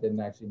way. I didn't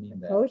actually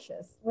mean that.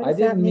 Precocious? What I does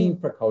that didn't mean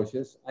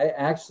precocious. I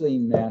actually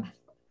meant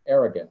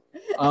arrogant.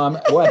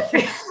 What?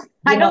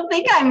 I don't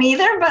think I'm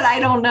either, but I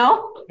don't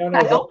know. No,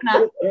 I hope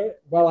not.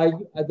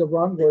 Well, the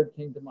wrong word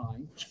came to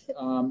mind.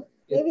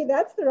 Maybe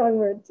that's the wrong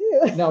word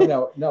too.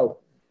 No.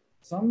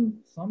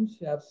 Some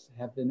chefs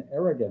have been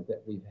arrogant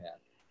that we've had,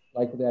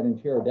 like that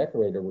interior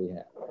decorator we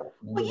had.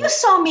 Well, you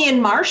saw me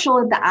in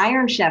Marshall at the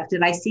Iron Chef.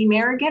 Did I seem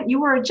arrogant?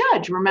 You were a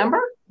judge,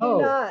 remember?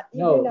 No,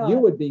 you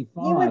would be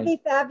fine. You would be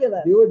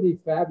fabulous. You would be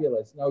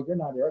fabulous. No, you're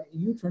not arrogant.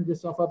 You turned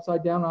yourself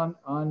upside down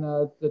on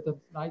the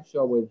night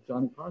show with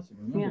Johnny Carson.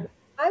 Remember? Yeah.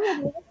 I would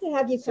love to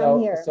have you come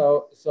here.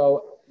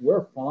 So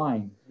we're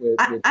fine with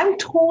I'm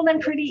told I'm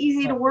pretty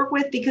easy to work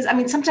with because I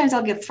mean sometimes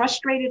I'll get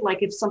frustrated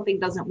like if something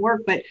doesn't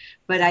work, but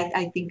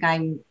I think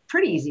I'm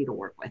pretty easy to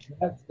work with.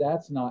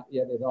 That's not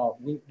it at all.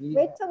 We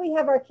wait till we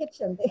have our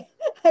kitchen.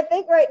 I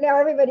think right now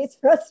everybody's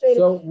frustrated.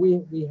 So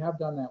we have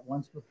done that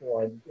once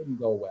before and it didn't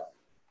go well,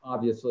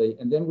 obviously.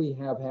 And then we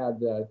have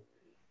had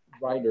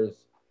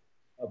writers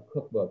of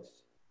cookbooks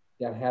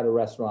that had a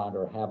restaurant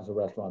or has a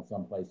restaurant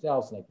someplace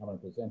else, and they come and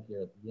present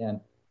here at the end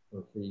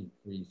for free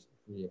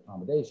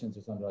accommodations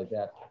or something like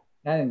that.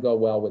 That didn't go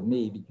well with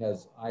me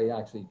because I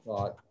actually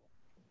thought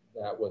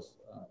that was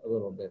a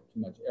little bit too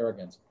much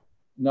arrogance.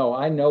 No,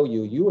 I know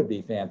you. You would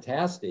be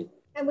fantastic.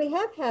 And we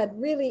have had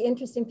really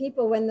interesting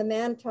people. When the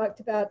man talked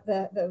about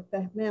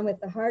the man with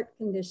the heart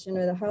condition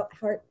or the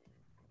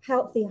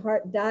healthy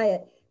heart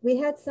diet, we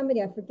had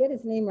somebody, I forget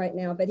his name right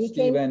now, but he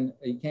came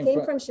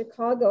from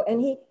Chicago, and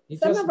he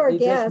just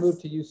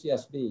moved to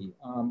UCSB,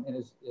 and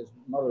his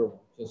mother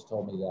just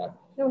told me that.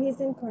 No, he's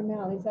in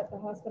Carmel. He's at the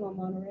hospital in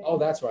Monterey. Oh,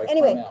 that's right.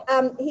 Anyway,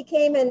 he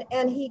came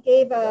and he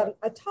gave a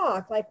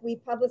talk, like we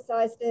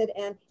publicized it,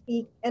 and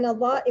it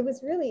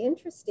was really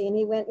interesting.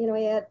 He went, he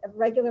had a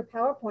regular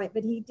PowerPoint,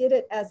 but he did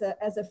it as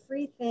a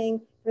free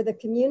thing for the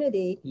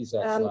community. He's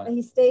excellent.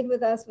 He stayed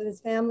with us with his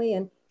family,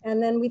 and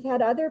then we've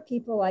had other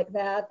people like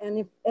that. And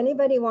if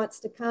anybody wants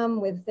to come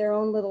with their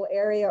own little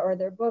area or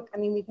their book, I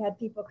mean, we've had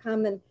people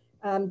come and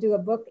do a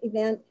book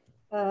event.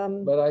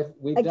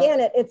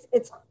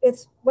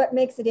 It's what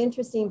makes it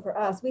interesting for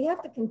us. We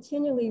have to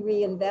continually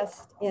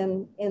reinvest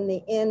with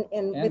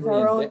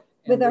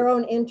our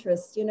own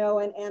interests,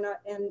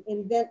 and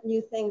invent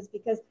new things,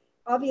 because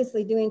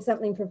obviously doing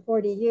something for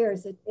 40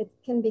 years, it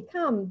can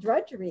become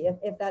drudgery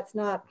if that's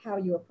not how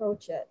you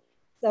approach it.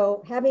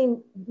 So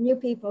having new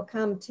people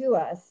come to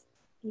us,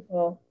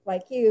 people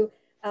like you,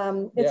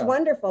 it's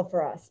wonderful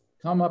for us.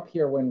 Come up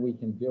here when we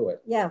can do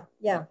it. Yeah,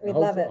 we'd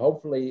love it.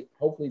 Hopefully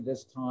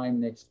this time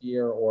next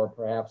year, or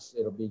perhaps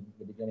it'll be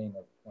the beginning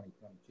of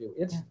 2022.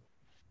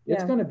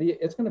 It's going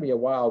to be a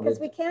while. Because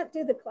we can't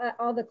do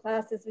all the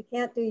classes. We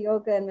can't do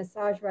yoga and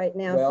massage right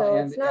now, so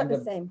it's not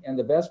the same. And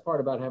the best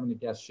part about having a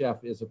guest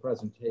chef is a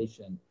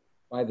presentation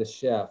by the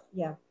chef.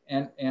 Yeah.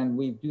 And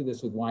we do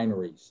this with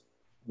wineries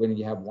when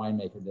you have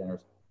winemaker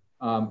dinners.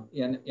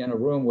 In a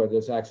room where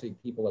there's actually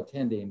people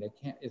attending,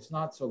 it's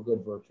not so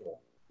good virtual.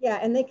 Yeah,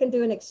 and they can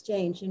do an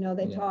exchange,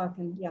 they talk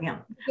and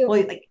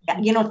Well,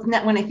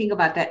 when I think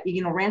about that,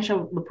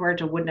 Rancho La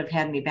Puerta wouldn't have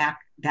had me back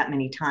that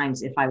many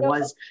times if I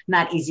was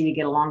not easy to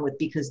get along with,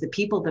 because the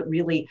people that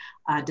really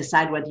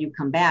decide whether you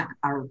come back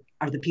are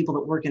are the people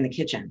that work in the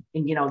kitchen.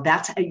 And, you know,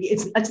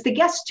 it's the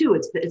guests too.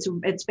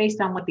 It's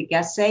based on what the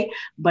guests say.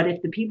 But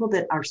if the people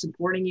that are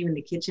supporting you in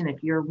the kitchen,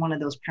 if you're one of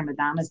those prima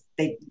donnas,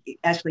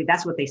 that's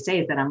what they say,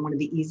 is that I'm one of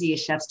the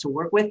easiest chefs to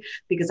work with,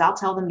 because I'll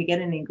tell them to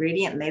get an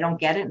ingredient and they don't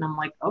get it. And I'm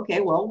like,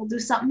 okay, well, we'll do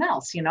something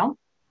else, you know?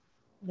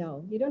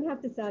 No, you don't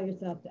have to sell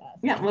yourself to us.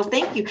 Yeah, well,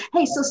 thank you.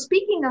 Hey, so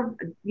speaking of,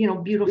 you know,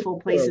 beautiful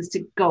places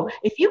to go,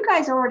 if you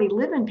guys already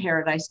live in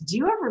Paradise, do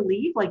you ever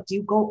leave? Like, do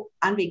you go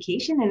on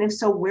vacation? And if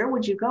so, where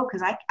would you go?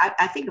 Because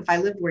I think if I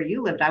lived where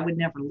you lived, I would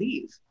never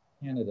leave.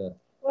 Canada.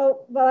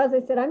 Well, as I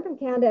said, I'm from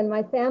Canada, and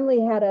my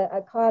family has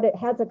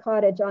a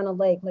cottage on a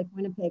lake, Lake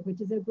Winnipeg, which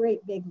is a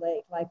great big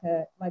lake, like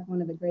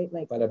one of the Great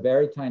Lakes. But a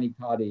very tiny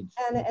cottage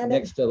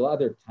next to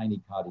other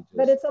tiny cottages.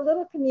 But it's a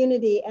little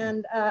community,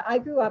 and I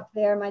grew up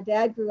there. My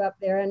dad grew up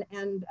there,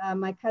 and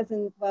my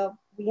cousin. Well,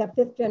 we have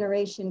 5th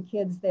generation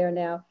kids there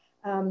now,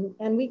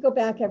 and we go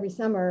back every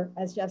summer.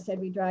 As Jeff said,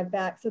 we drive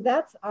back. So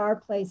that's our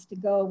place to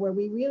go, where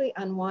we really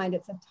unwind.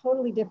 It's a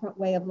totally different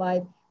way of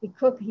life. We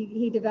cook.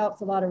 He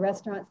develops a lot of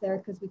restaurants there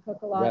because we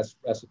cook a lot.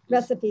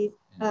 Recipes.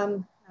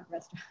 Not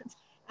restaurants.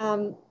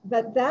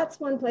 But that's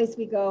one place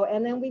we go.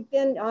 And then we've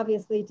been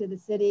obviously to the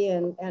city,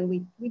 and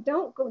we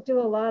don't go do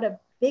a lot of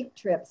big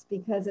trips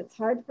because it's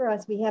hard for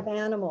us. We have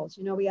animals,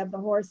 you know, we have the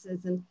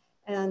horses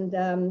and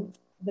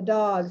the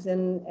dogs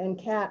and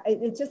cat.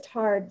 It's just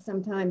hard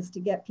sometimes to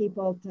get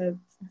people to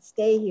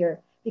stay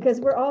here because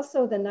we're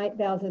also the night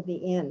bells of the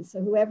inn.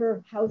 So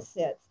whoever house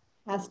sits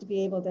has to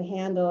be able to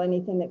handle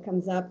anything that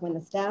comes up when the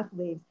staff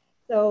leaves.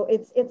 So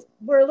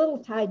we're a little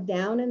tied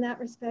down in that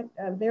respect,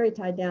 very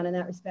tied down in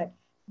that respect.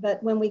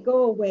 But when we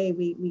go away,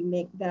 we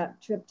make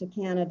that trip to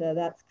Canada.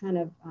 That's kind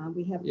of,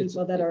 we have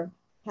people that are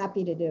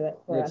happy to do it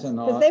for us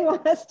because they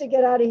want us to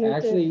get out of here.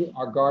 Actually, too.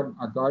 our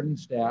garden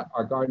staff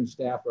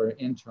are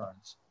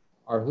interns,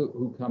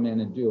 who come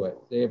in and do it.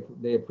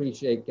 They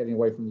appreciate getting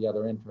away from the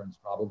other interns,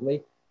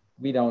 probably.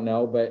 We don't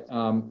know, but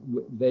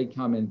they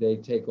come and they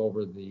take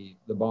over the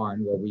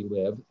barn where we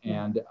live,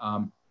 and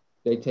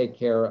they take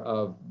care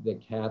of the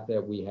cat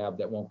that we have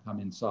that won't come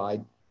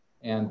inside,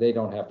 and they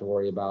don't have to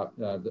worry about.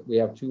 We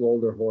have 2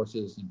 older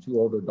horses and 2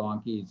 older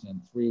donkeys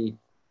and 3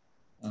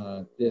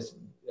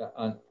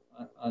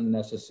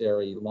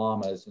 unnecessary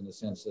llamas, in the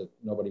sense that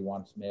nobody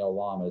wants male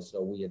llamas,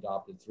 so we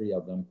adopted 3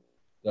 of them.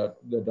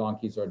 The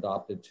donkeys are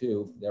adopted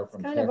too. They're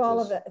from Texas. Kind of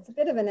all of it. It's a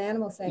bit of an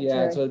animal sanctuary.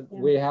 Yeah,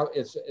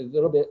 it's a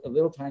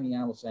little tiny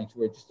animal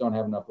sanctuary. Just don't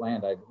have enough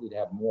land. We'd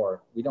have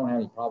more. We don't have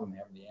any problem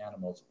having the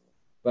animals,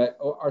 but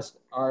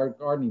our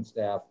gardening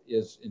staff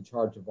is in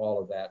charge of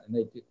all of that, and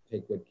they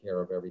take good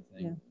care of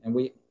everything. Yeah. And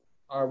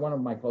one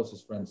of my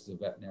closest friends is a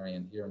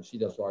veterinarian here, and she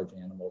does large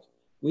animals.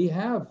 We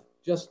have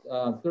just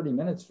 30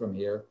 minutes from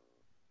here,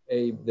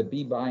 the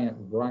B.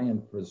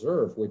 Bryant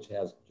Preserve, which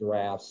has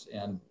giraffes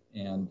and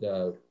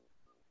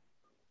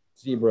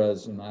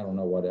zebras, and I don't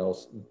know what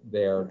else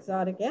there.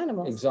 Exotic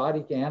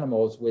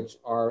animals, which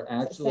are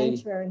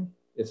actually,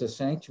 it's a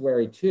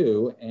sanctuary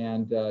too.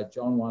 And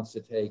Joan wants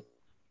to take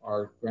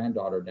our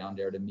granddaughter down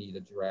there to meet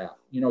a giraffe.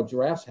 You know,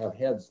 giraffes have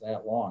heads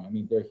that long. I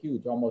mean, they're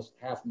huge, almost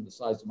half the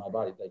size of my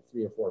body, like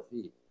 3 or 4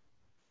 feet.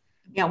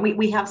 Yeah,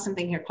 we have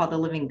something here called the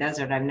Living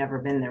Desert. I've never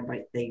been there,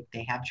 but they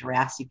have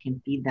giraffes. You can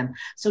feed them.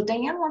 So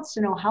Diane wants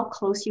to know how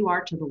close you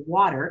are to the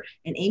water,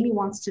 and Amy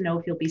wants to know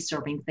if you'll be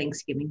serving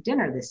Thanksgiving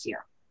dinner this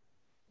year.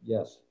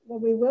 Yes. Well,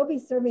 we will be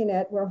serving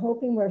it. We're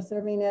hoping we're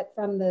serving it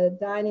from the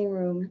dining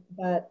room,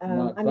 but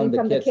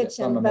from the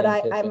kitchen. But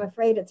I'm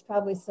afraid it's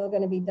probably still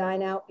going to be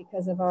dine out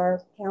because of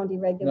our county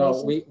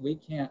regulations. No, we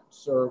can't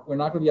serve. We're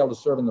not going to be able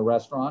to serve in the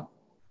restaurant.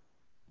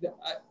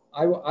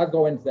 I'll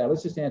go into that.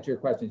 Let's just answer your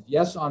questions.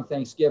 Yes, on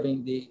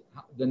Thanksgiving, the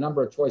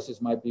number of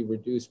choices might be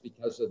reduced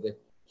because of the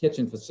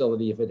kitchen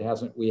facility if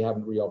we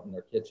haven't reopened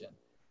their kitchen,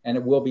 and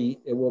it will be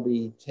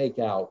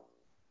takeout.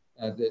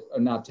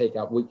 Not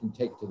takeout, we can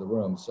take it to the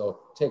room, so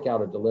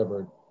takeout or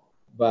delivered,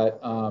 but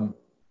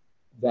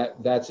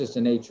that's just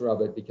the nature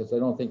of it, because I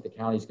don't think the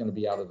county's going to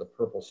be out of the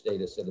purple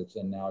status that it's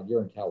in now.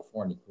 You're in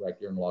California,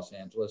 correct? You're in Los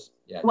Angeles?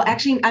 Yeah. Well,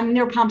 actually, I'm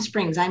near Palm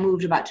Springs. I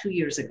moved about 2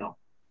 years ago.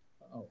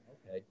 Oh,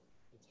 okay.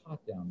 It's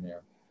hot down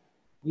there.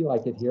 We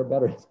like it here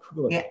better. It's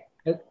cooler. Yeah.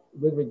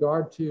 With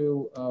regard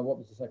to what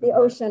was the second? The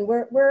ocean.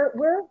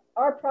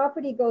 Our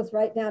property goes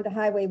right down to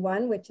Highway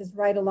 1, which is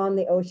right along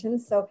the ocean.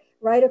 So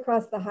right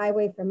across the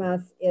highway from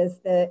us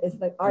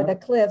are the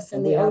cliffs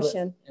and the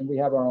ocean. And we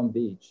have our own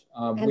beach.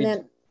 Well,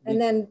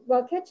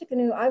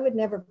 Ketchikanau, I would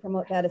never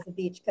promote that as a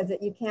beach because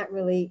you can't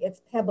really.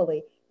 It's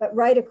pebbly. But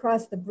right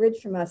across the bridge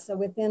from us, so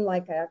within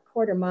like a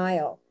quarter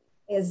mile,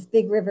 is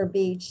Big River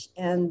Beach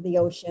and the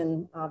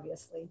ocean,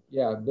 obviously.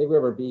 Yeah, Big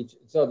River Beach.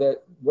 So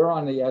that we're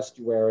on the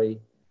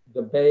estuary.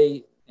 The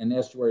bay and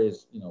estuary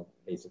is,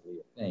 basically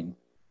a thing.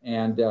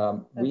 And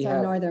that's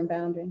our northern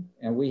boundary.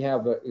 And we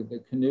have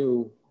the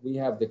canoe. We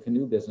have the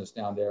canoe business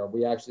down there.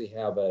 We actually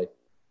have a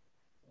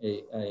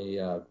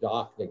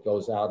dock that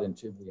goes out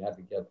into. We had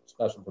to get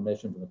special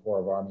permission from the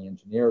Corps of Army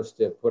Engineers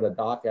to put a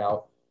dock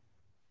out,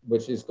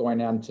 which is going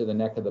down to the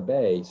neck of the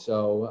bay.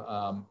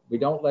 So we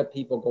don't let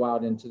people go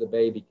out into the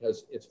bay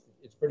because it's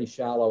it's pretty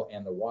shallow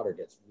and the water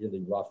gets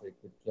really rough. It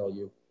could kill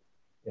you.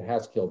 It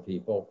has killed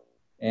people.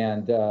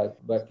 And,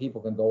 but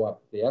people can go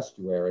up the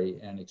estuary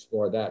and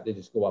explore that. They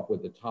just go up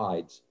with the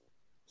tides.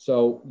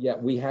 So yeah,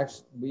 we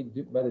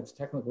do, but it's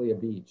technically a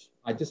beach.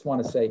 I just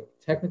want to say,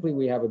 technically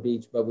we have a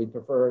beach, but we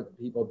prefer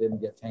people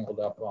didn't get tangled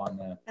up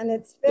on and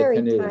it's very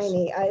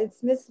tiny.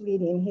 It's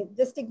misleading.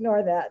 Just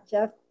ignore that.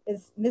 Jeff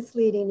is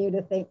misleading you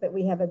to think that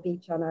we have a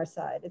beach on our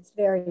side. It's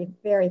very,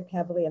 very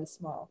pebbly and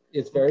small.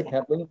 It's very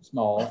pebbly and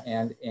small,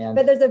 and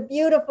but there's a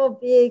beautiful,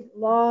 big,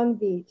 long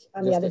beach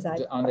on the other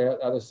side. On the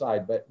other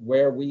side, but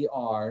where we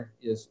are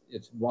it's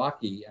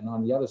rocky, and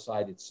on the other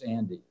side it's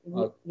sandy.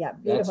 Yeah,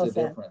 beautiful that's the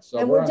sand. difference. So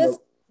and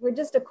we're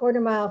just a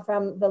quarter mile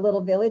from the little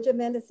village of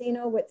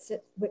Mendocino, which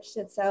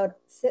sits out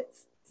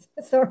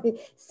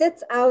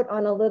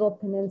on a little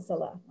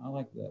peninsula. I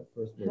like that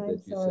first bit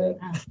that you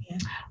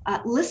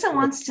said. Lisa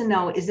wants to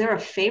know, is there a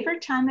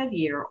favorite time of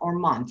year or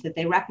month that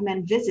they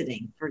recommend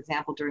visiting, for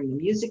example, during the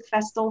music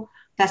festival,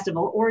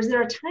 or is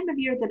there a time of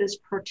year that is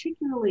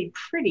particularly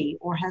pretty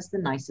or has the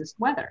nicest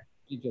weather?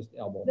 You just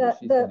elbowed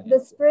the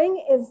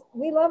spring is,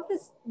 we love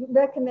this,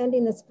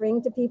 recommending the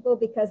spring to people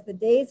because the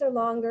days are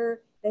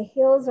longer, the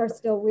hills are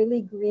still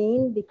really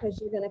green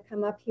because you're going to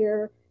come up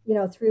here, you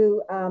know,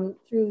 through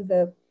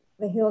the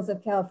hills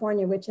of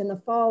California, which in the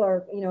fall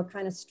are, you know,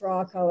 kind of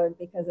straw colored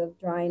because of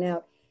drying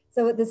out.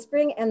 So the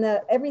spring and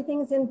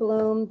everything's in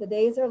bloom, the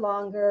days are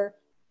longer.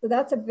 So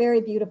that's a very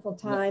beautiful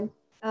time.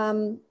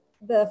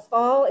 The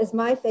fall is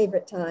my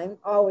favorite time,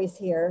 always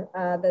here.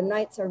 The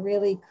nights are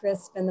really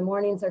crisp and the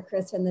mornings are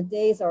crisp and the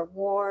days are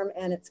warm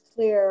and it's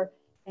clear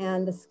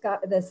and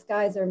the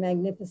skies are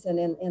magnificent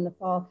in the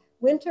fall.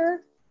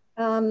 Winter,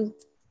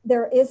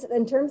 there is,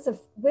 in terms of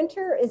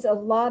winter is a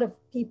lot of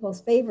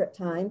people's favorite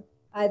time,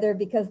 either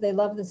because they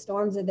love the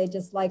storms or they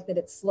just like that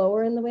it's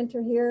slower in the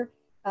winter here.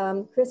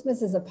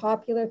 Christmas is a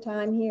popular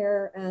time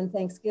here and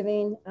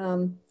Thanksgiving.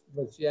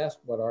 But she asked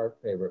what our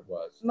favorite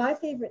was. My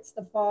favorite's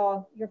the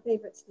fall. Your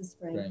favorite's the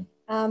spring.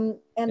 And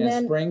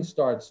then spring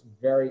starts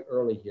very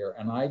early here,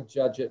 and I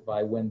judge it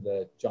by when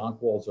the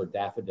jonquils or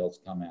daffodils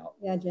come out.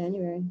 Yeah,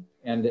 January.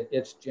 And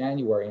it's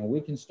January, and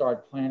we can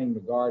start planting the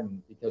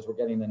garden because we're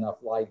getting enough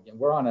light again.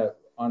 We're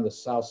on the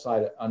south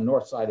side, on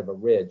north side of a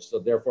ridge, so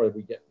therefore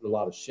we get a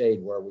lot of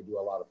shade where we do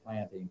a lot of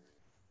planting.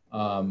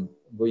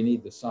 We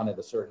need the sun at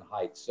a certain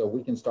height, so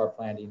we can start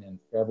planting in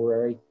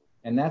February,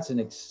 and that's an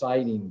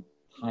exciting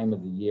time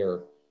of the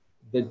year.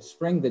 The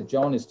spring that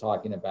Joan is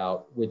talking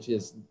about, which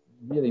is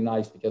really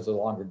nice because of the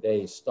longer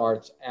days,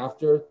 starts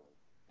after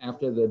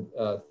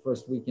the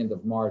first weekend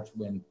of March,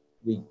 when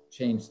we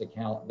change the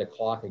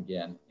clock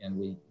again, and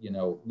we, you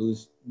know,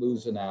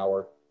 lose an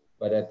hour,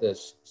 but at the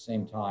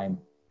same time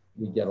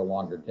we get a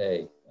longer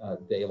day,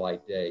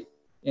 daylight day.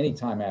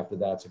 Anytime after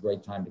that's a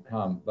great time to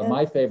come. But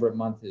my favorite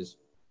month is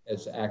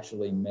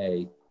actually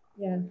May.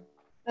 Yeah.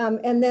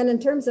 And then in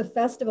terms of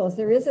festivals,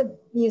 there is a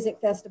music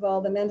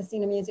festival. The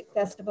Mendocino Music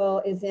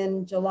Festival is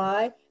in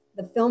July.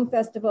 The film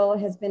festival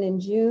has been in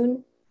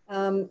June.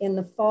 In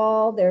the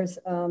fall, there's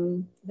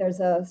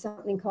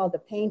something called the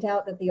Paint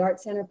Out that the Art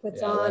Center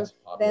puts on.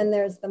 Then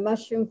there's the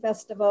Mushroom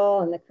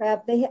Festival and the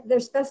Crab.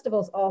 There's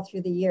festivals all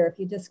through the year. If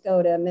you just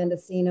go to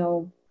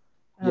Mendocino.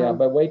 Yeah,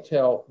 but wait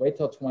till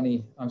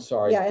 20. I'm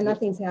sorry. Yeah, and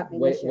nothing's happening.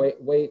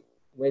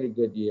 Wait a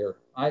good year.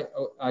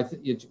 I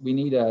think we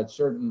need a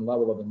certain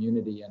level of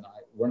immunity, and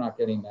we're not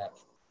getting that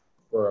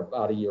for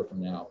about a year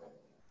from now.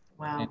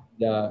 Wow.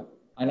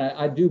 And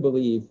I do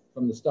believe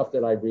from the stuff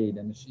that I read,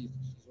 and she's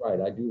right,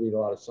 I do read a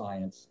lot of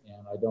science,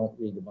 and I don't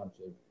read a bunch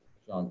of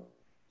junk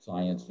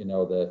science, you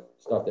know, the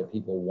stuff that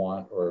people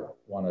want or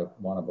want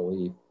to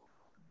believe.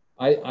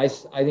 I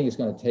think it's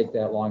going to take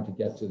that long to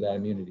get to that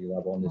immunity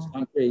level in this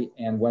country,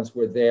 and once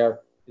we're there,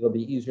 it'll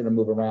be easier to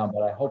move around,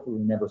 but I hope we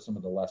remember some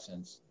of the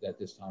lessons that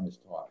this time is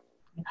taught.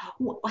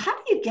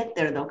 How do you get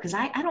there, though? Because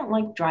I don't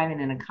like driving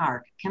in a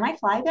car. Can I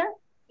fly there?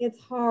 It's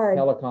hard.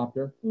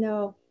 Helicopter?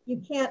 No, you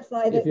can't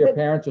fly there. If your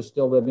parents are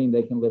still living,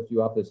 they can lift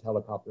you up as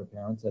helicopter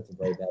parents. That's a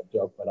very bad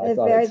joke, but I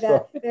thought very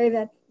bad, very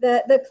bad.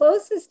 The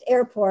closest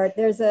airport,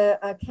 there's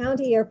a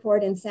county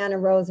airport in Santa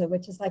Rosa,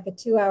 which is like a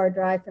 2-hour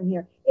drive from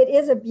here. It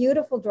is a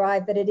beautiful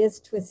drive, but it is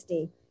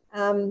twisty.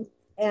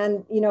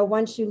 And, you know,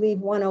 once you leave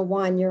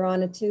 101, you're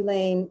on a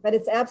 2-lane, but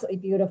it's absolutely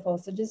beautiful.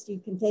 So just, you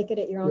can take it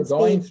at your own speed. You're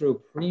going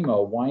through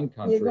primo wine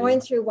country. You're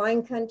going through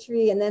wine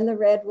country and then the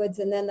redwoods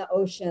and then the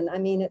ocean. I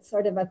mean, it's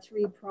sort of a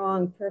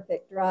 3-pronged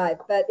perfect drive,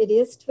 but it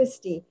is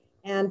twisty.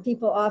 And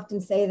people often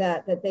say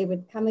that they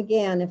would come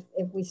again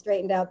if we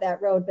straightened out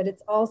that road, but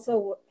it's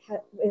also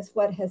is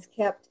what has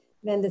kept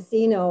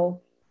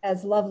Mendocino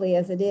as lovely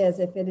as it is.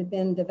 If it had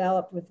been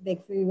developed with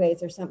big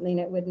freeways or something,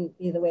 it wouldn't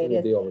be the way it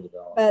is. Be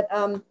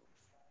overdeveloped.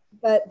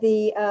 But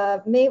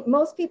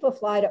most people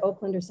fly to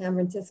Oakland or San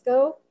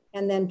Francisco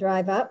and then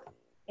drive up,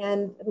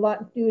 and a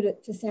lot do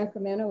to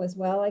Sacramento as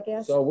well, I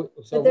guess.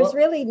 But there's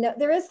really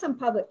there is some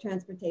public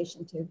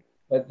transportation too.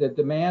 But the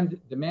demand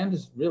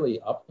is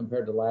really up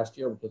compared to last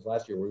year, because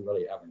last year we were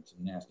really having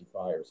some nasty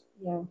fires.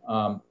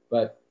 Yeah.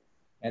 But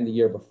and the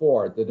year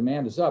before. The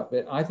demand is up,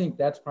 but I think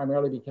that's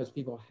primarily because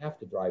people have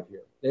to drive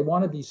here. They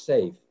want to be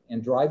safe,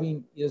 and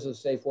driving is a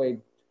safe way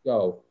to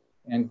go.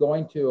 And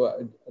going to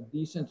a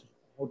decent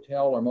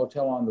hotel or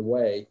motel on the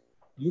way,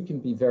 you can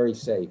be very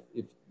safe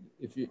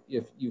if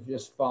you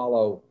just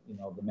follow, you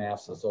know, the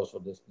masks, the social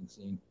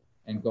distancing,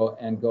 and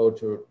go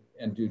to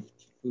and do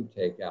food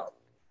takeout,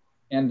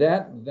 and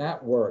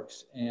that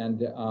works.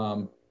 And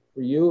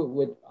for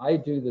you, I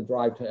do the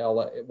drive to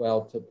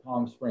to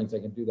Palm Springs. I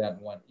can do that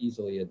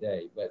easily a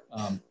day, but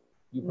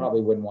you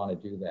probably wouldn't want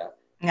to do that.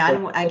 Yeah,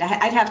 so,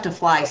 I'd have to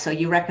fly. So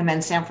you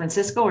recommend San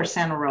Francisco or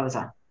Santa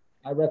Rosa?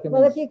 I recommend.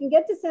 Well, if you can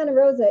get to Santa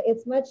Rosa,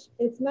 it's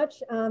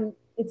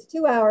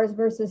 2 hours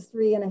versus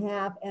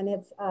 3.5, and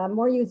it's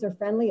more user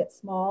friendly. It's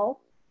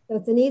small, so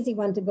it's an easy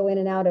one to go in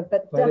and out of.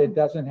 But it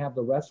doesn't have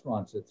the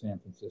restaurants that San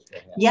Francisco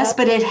has. Yes,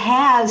 but it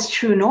has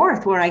True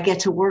North, where I get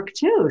to work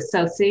too.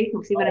 So see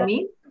what I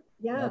mean?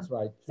 Yeah, that's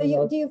right.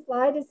 So do you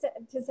fly to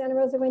Santa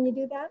Rosa when you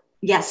do that?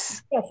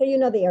 Yes. Yeah, so you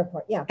know the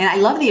airport. Yeah. And I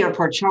love the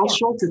airport, Charles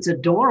Schultz. It's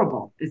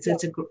adorable.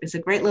 It's a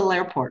great little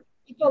airport.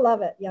 People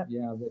love it. Yeah.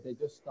 Yeah, but they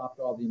just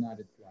stopped all the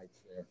United flights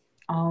there.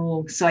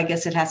 Oh, so I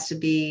guess it has to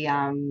be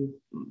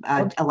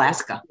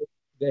Alaska.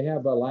 They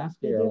have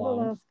Alaska Airlines.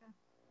 Alaska.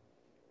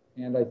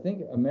 And I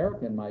think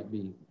American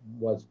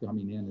was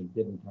coming in and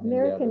didn't come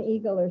American in.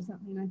 Eagle or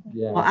something, I think.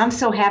 Yeah. Well, I'm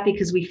so happy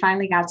because we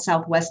finally got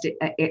Southwest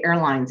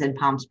Airlines in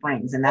Palm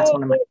Springs, and that's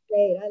one of my.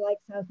 Great. I like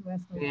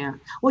Southwest. Yeah.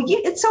 Well,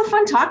 it's so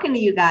fun talking to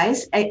you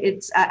guys. I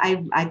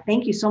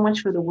thank you so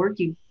much for the work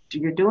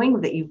you're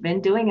doing, that you've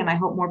been doing, and I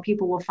hope more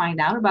people will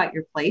find out about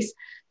your place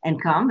and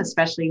come,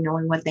 especially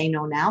knowing what they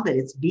know now, that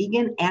it's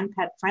vegan and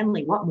pet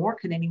friendly. What more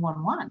could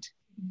anyone want?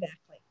 Exactly.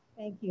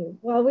 Thank you.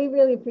 Well, we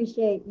really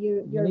appreciate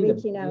you're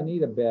reaching out. You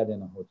need a bed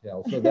in a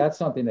hotel, so that's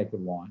something they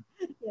could want.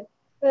 Yeah.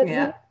 But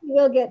we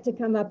will get to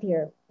come up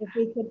here. If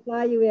we could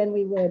fly you in,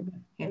 we would.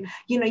 Yeah.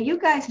 You know, you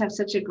guys have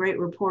such a great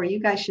rapport. You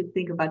guys should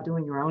think about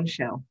doing your own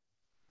show.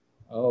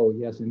 Oh,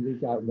 yes. And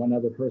we've got one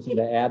other person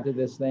to add to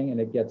this thing, and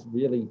it gets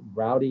really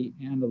rowdy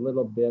and a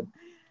little bit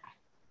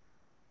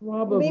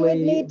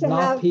probably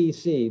not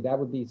PC. That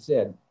would be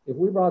Sid. If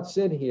we brought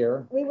Sid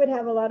here, we would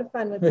have a lot of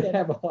fun with Sid. We'd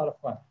have a lot of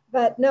fun.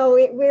 But no,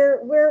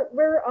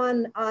 we're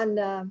on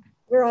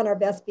our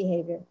best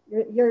behavior.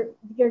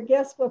 Your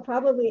guests will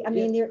probably, I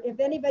mean, if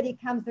anybody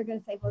comes, they're going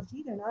to say, well,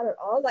 gee, they're not at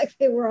all like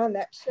they were on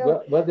that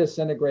show. We'll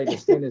disintegrate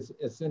as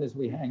soon as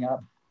we hang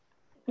up.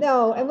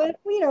 No, and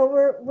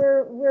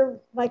we're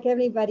like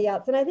everybody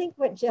else. And I think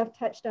what Jeff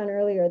touched on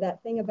earlier,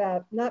 that thing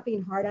about not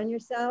being hard on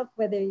yourself,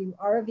 whether you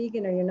are a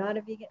vegan or you're not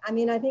a vegan. I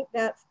mean, I think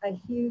that's a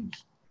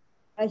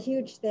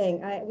huge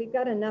thing. We've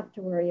got enough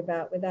to worry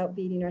about without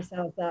beating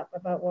ourselves up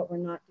about what we're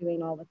not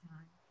doing all the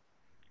time.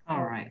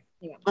 All right.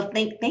 Yeah. Well,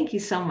 thank you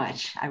so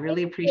much. I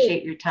really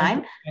appreciate your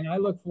time. And I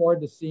look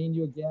forward to seeing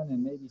you again,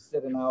 and maybe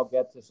Sid and I'll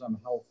get to some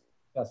health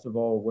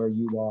festival where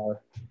you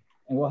are,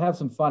 and we'll have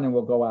some fun and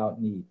we'll go out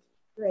and eat.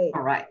 Great.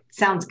 All right.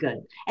 Sounds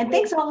good. And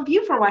thanks all of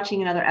you for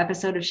watching another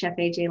episode of Chef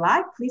AJ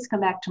Live. Please come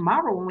back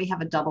tomorrow when we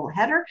have a double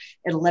header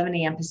at 11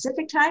 a.m.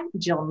 Pacific time,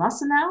 Jill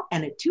Nussenow,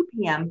 and at 2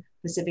 p.m.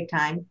 Pacific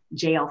time,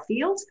 JL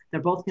Fields.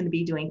 They're both going to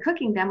be doing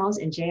cooking demos,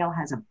 and JL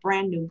has a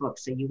brand new book,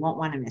 so you won't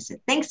want to miss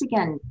it. Thanks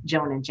again,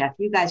 Joan and Jeff.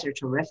 You guys are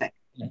terrific.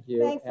 Thank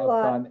you. Thanks a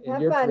lot. Fun.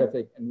 And you're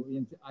terrific.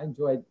 And I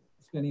enjoyed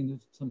spending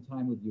some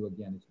time with you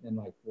again. It's been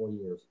like 4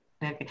 years.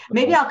 Okay.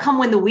 Maybe I'll come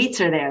when the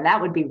wheats are there.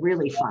 That would be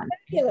really fun.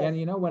 And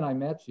you know, when I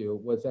met you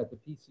was at the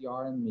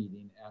PCRN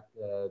meeting at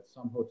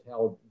some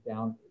hotel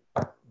down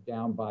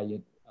by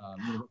the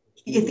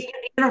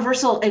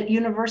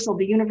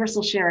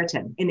Universal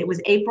Sheraton, and it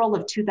was April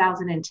of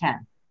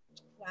 2010.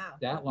 Wow.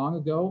 That long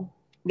ago?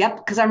 Yep,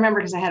 because I remember,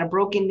 because I had a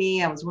broken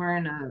knee. I was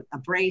wearing a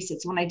brace.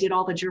 It's when I did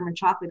all the German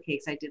chocolate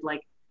cakes. I did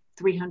like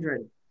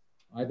 300.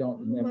 I don't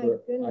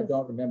remember. I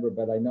don't remember,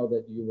 but I know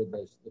that you were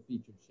the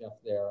featured chef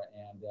there,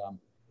 and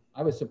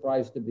I was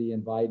surprised to be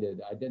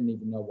invited. I didn't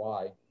even know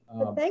why.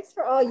 But thanks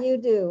for all you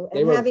do.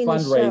 They were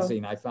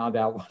fundraising. I found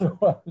out what it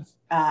was.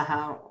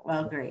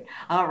 Well, great.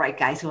 All right,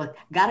 guys. Well,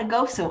 gotta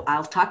go. So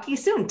I'll talk to you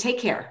soon. Take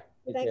care.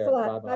 Thanks a lot. Bye-bye.